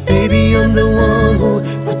 Baby, I'm the one who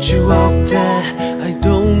put you up there, I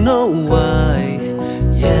don't know why.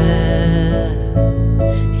 Yeah.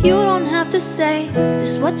 You don't have to say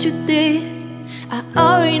just what you did, I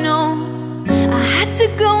already know. I had to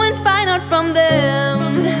go and find out from them.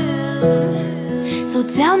 So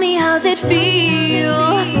tell me how's it feel,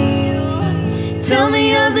 tell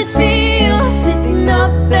me how's it feel, sitting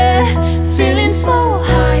up there, feeling so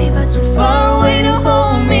high but too far away to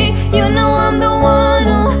hold me. You know I'm the one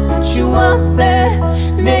who put you up there,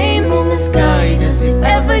 name in the sky. Does it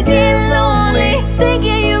ever get lonely,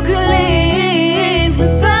 thinking you could live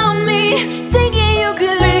without me, thinking you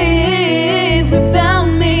could live without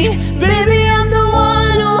me? Baby, I'm the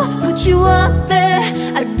one who put you up there,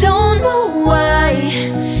 I don't know why.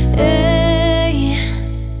 Hey.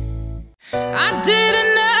 I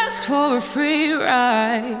didn't ask for a free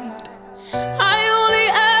ride, I only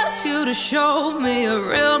asked you to show me a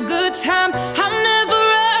real good time. I never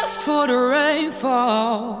asked for the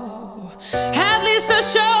rainfall, at least I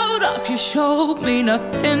showed up, you showed me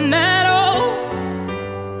nothing at all.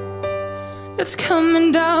 It's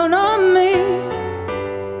coming down on me,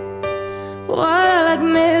 what I like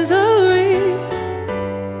misery.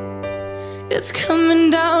 It's coming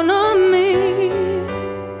down on me,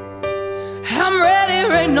 I'm ready,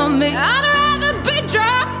 rain on me. I'd rather be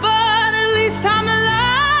dry, but at least I'm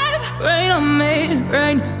alive. Rain on me,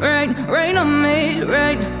 rain, rain, rain on me,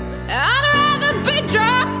 rain. I'd rather be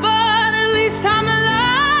dry, but at least I'm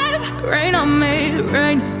alive. Rain on me,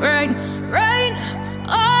 rain, rain, rain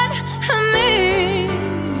on me.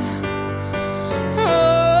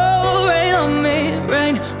 Oh, rain on me,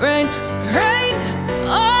 rain, rain, rain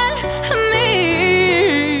on me.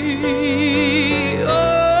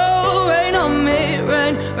 Oh, rain on me,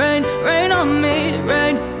 rain, rain, rain on me,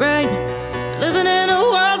 rain, rain. Living in a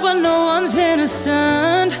world where no one's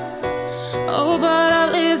innocent, oh, but at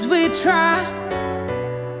least we try.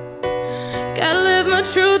 Gotta live my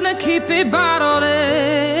truth and keep it bottled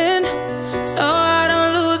in, so I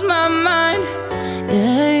don't lose my mind.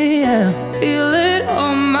 Yeah, yeah, feel it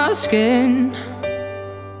on my skin,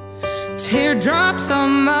 teardrops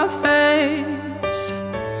on my face,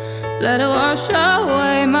 let it wash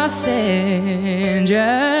away my sins,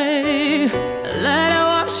 yeah. Let it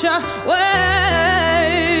wash away.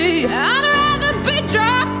 I'd rather be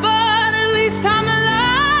dry, but at least I'm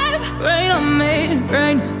alive. Rain on me,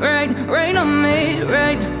 rain, rain, rain on me,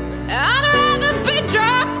 rain. I'd rather be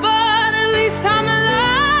dry, but at least I'm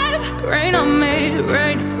alive. Rain on me,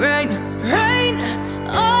 rain, rain, rain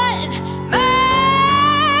on me.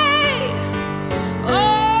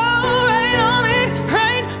 Oh, rain on me,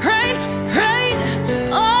 rain, rain, rain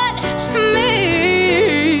on me.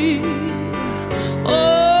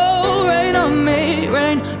 Oh, rain on me,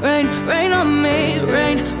 rain, rain, rain on me,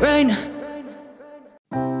 rain, rain.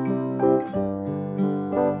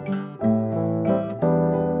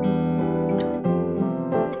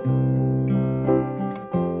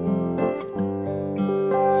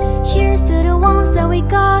 Here's to the ones that we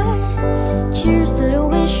got, cheers to the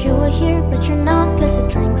wish you were here but you're not, 'cause the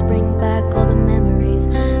drinks bring back all the memories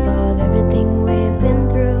of everything we've been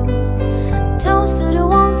through. Toast to the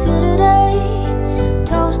ones here today,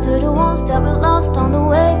 toast to the ones that we lost on the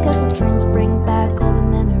way, 'cause the drinks bring back all the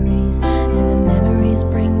memories, and the memories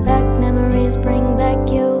bring back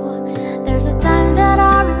you. There's a time that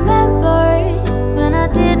I remember when I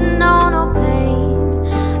didn't know no pain,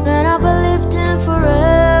 when I believed in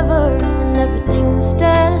forever and everything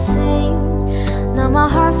stayed the same. Now my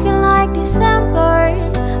heart feel like December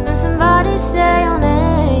when somebody say your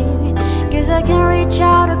name, 'cause I can't reach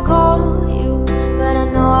out to call you, but I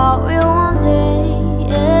know I will one day,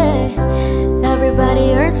 yeah.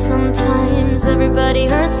 Everybody hurts sometimes, everybody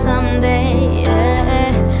hurts someday,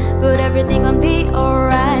 yeah. But everything gon' be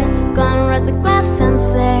alright, gonna raise a glass and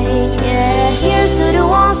say, yeah. Here's to the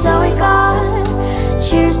ones that we got,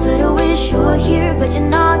 cheers to the wish you were here but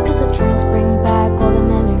you're not, 'cause the drinks bring back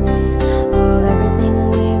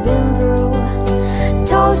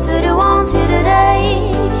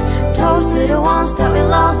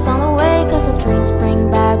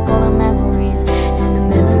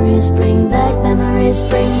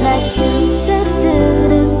like you.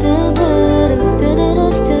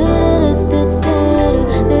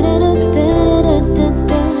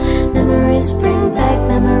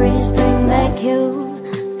 Memories bring back you.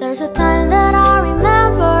 There's a time that I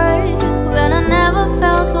remember when I never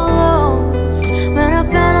felt so lost. When I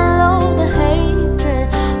felt alone, the hatred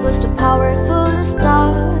was too powerful to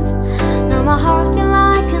stop. Now my heart feels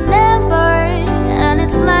like an ember, and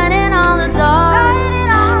it's lighting on the dark.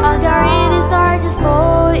 I'll carry these torches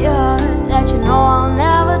for you, that you know I'll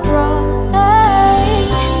never drop. Hey,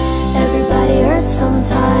 everybody hurts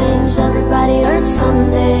sometimes, everybody hurts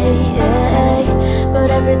someday. Hey, but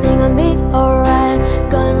everything will be alright.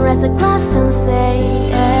 Go and raise a glass and say,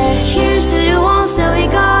 hey, cheers to the ones that we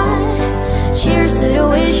got. Cheers to the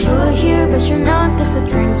wish you were here, but you're not. Cause the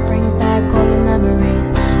drinks bring back all the memories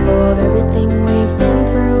of everything we've been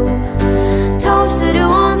through. Toast to the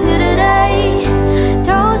ones here today.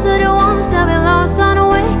 Toast to the ones that we lost on the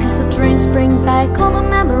way. Cause the drinks bring back all the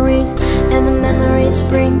memories, and the memories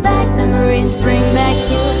bring back you.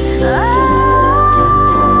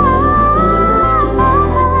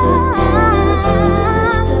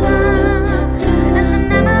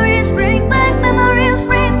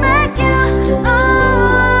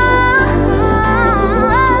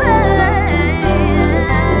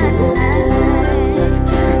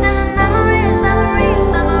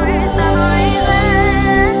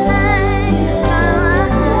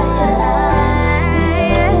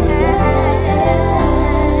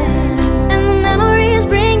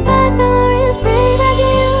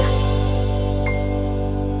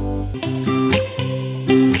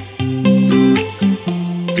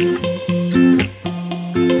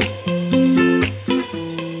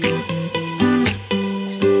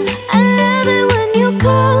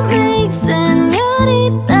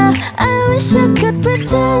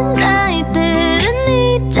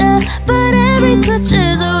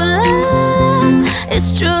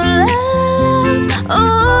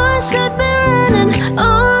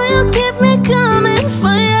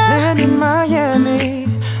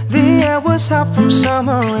 From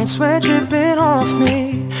summer rain, sweat dripping off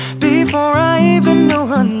me before I even knew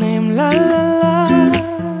her name. La la la,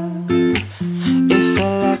 it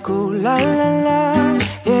felt like ooh la la la,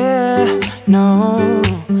 yeah, no.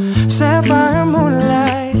 Sapphire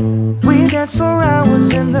moonlight, we danced for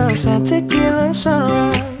hours in the sand, tequila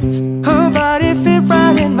sunrise. Her body fit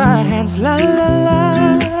right in my hands. La la la,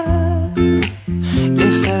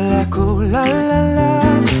 it felt like ooh la la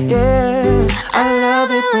la, yeah. I love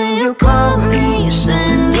it when you call me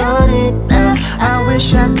señorita. I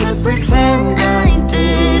wish I could pretend I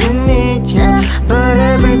didn't need ya, but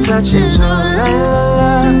every touch is oh la la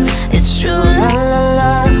la. It's true la la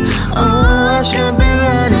la. Oh, I should be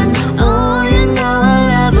running. Oh, you know I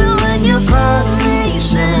love it when you call me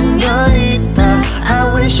señorita.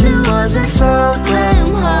 I wish it wasn't so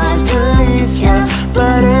damn hard to leave ya,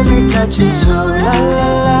 but every touch is oh la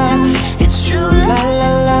la la. It's true la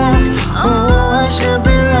la la. Oh, I should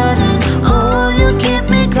be running. Oh, you keep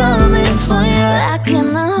me coming for you. Back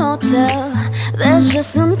in the hotel, there's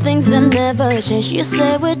just some things that never change. You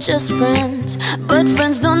say we're just friends, but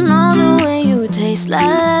friends don't know the way you taste. La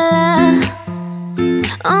la la.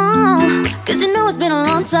 Oh, cause you know it's been a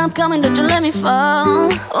long time coming, don't you let me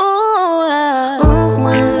fall. Oh,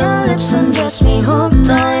 when your lips undress me, hooked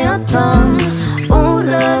on your tongue. Oh,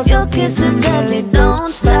 love, your kisses deadly, don't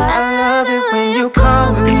stop. I love it when you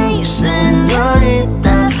call me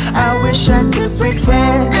señorita. I wish I could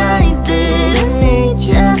pretend I didn't need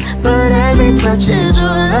ya, but every touch is oh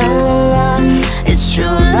la la la. It's true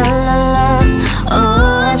la la la.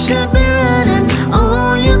 Oh, I should be running.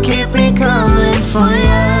 Oh, you keep me coming for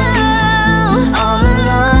ya. All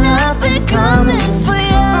alone I've been coming for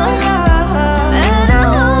ya, and I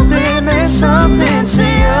hope it meant something to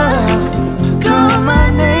you. Call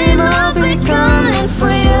my name, I'll be coming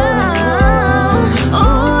for you.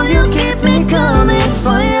 Oh, you keep me coming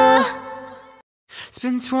for you. It's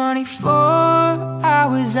been 24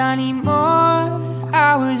 hours, I need more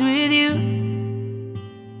hours with you.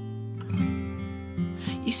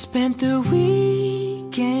 You spent the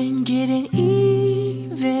weekend getting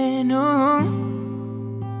even, oh.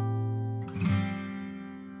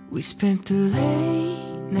 We spent the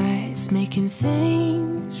late nights making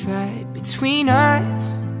things right between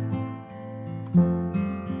us,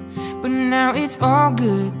 but now it's all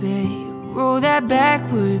good, babe. Roll that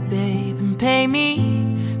backward, babe, and pay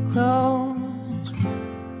me close.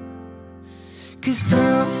 Cause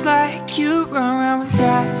girls like you run around with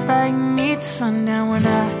guys like me till sundown. When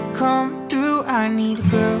I come through, I need a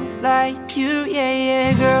girl like you, yeah,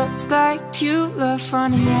 yeah. Girls like you love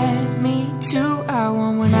running at me too. I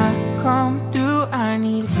want when I come through, I I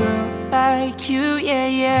need a girl like you, yeah,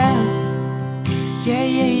 yeah. Yeah,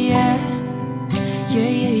 yeah, yeah.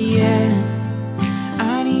 Yeah, yeah, yeah.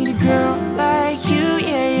 I need a girl like you,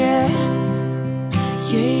 yeah, yeah.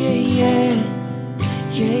 Yeah, yeah, yeah.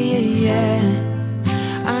 Yeah, yeah, yeah.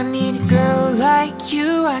 I need a girl like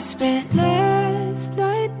you. I spent last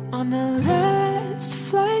night on the last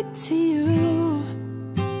flight to you.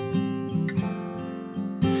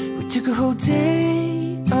 We took a whole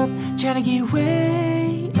day up, trying to get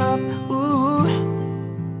way up, ooh.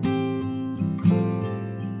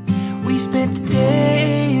 We spent the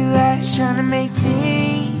daylight trying to make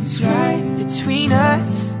things right between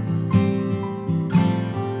us.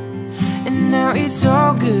 And now it's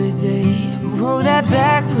all good, babe. Roll that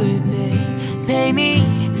backward, babe. Pay me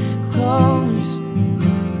close.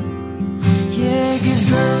 Yeah, 'cause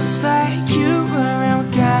girls like you run around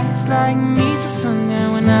with guys like me till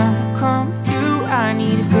sundown. When I come through, I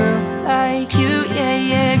need a girl like you. Yeah,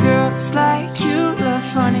 yeah, girls like you love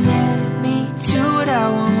fun and yeah, me too. What I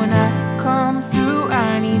want when I come through,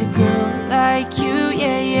 I need a girl like you.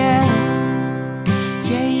 Yeah, yeah.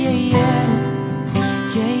 Yeah, yeah, yeah.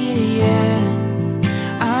 Yeah, yeah, yeah.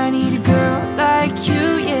 I need a girl like you.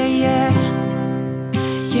 Yeah, yeah.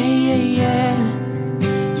 Yeah, yeah, yeah.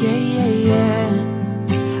 Yeah, yeah, yeah.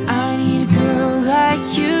 I need a girl like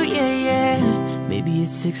you. Yeah, yeah. Maybe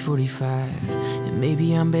it's 6:45 and maybe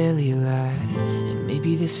I'm barely alive, and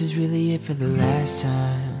maybe this is really it for the last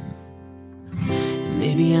time. And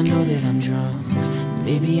maybe I know that I'm drunk,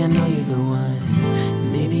 maybe I know you're the one.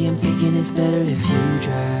 Maybe I'm thinking it's better if you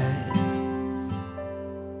drive.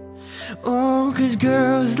 Oh, 'cause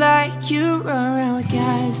girls like you run around with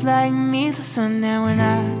guys like me till sundown. When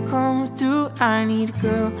I come through, I need a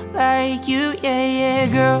girl like you. Yeah, yeah,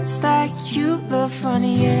 girls like you love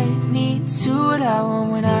funny, yeah, me too. What I want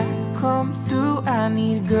when I come through, I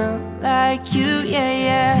need a girl like you. Yeah,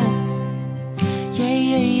 yeah. Yeah,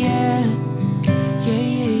 yeah, yeah. Yeah,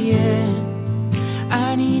 yeah, yeah.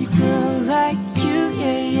 I need a girl like you.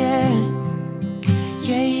 Yeah, yeah.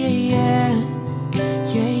 Yeah, yeah, yeah.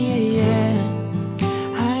 Yeah, yeah, yeah.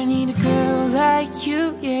 I need a girl like you,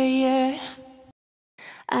 yeah, yeah.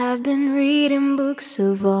 I've been reading books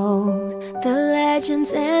of old, the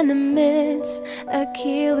legends and the myths,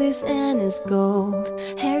 Achilles and his gold,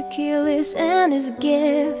 Hercules and his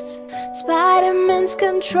gifts, Spider-Man's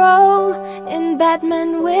control, and Batman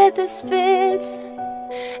with his fits.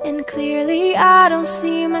 And clearly I don't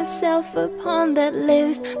see myself upon that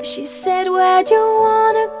list. But she said, where'd you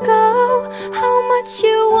wanna go? How much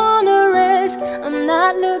you wanna risk? I'm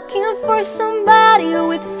not looking for somebody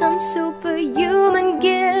with some superhuman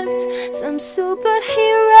gifts, some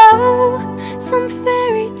superhero, some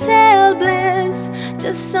fairy tale bliss.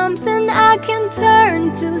 Just something I can turn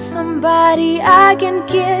to, somebody I can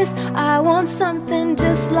kiss. I want something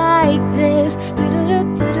just like this.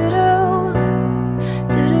 Do-do-do-do-do-do.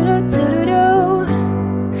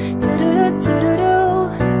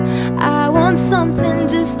 I want something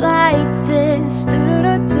just like this.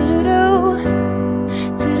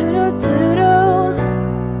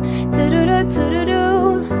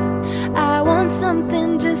 I want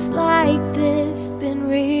something just like this. Been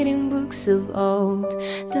reading books of old,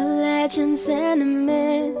 the legends and the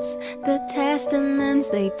myths, the testaments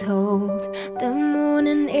they told, the moon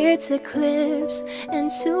and its eclipse,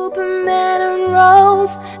 and Superman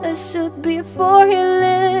unrolls a suit before he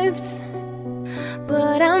lived.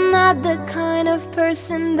 But I'm not the kind of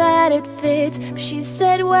person that it fits. But she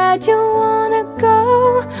said, where'd you wanna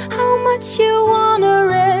go? How much you wanna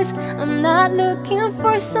risk? I'm not looking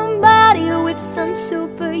for somebody with some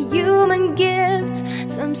superhuman gifts,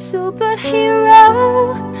 some superhero,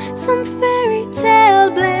 some fairy tale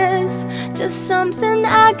bliss. Just something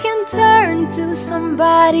I can turn to,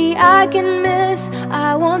 somebody I can miss.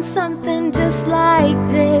 I want something just like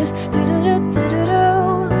this. Do-do-do-do-do-do.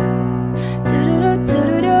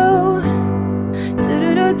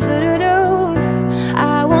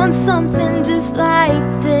 I want something just like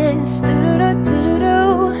this.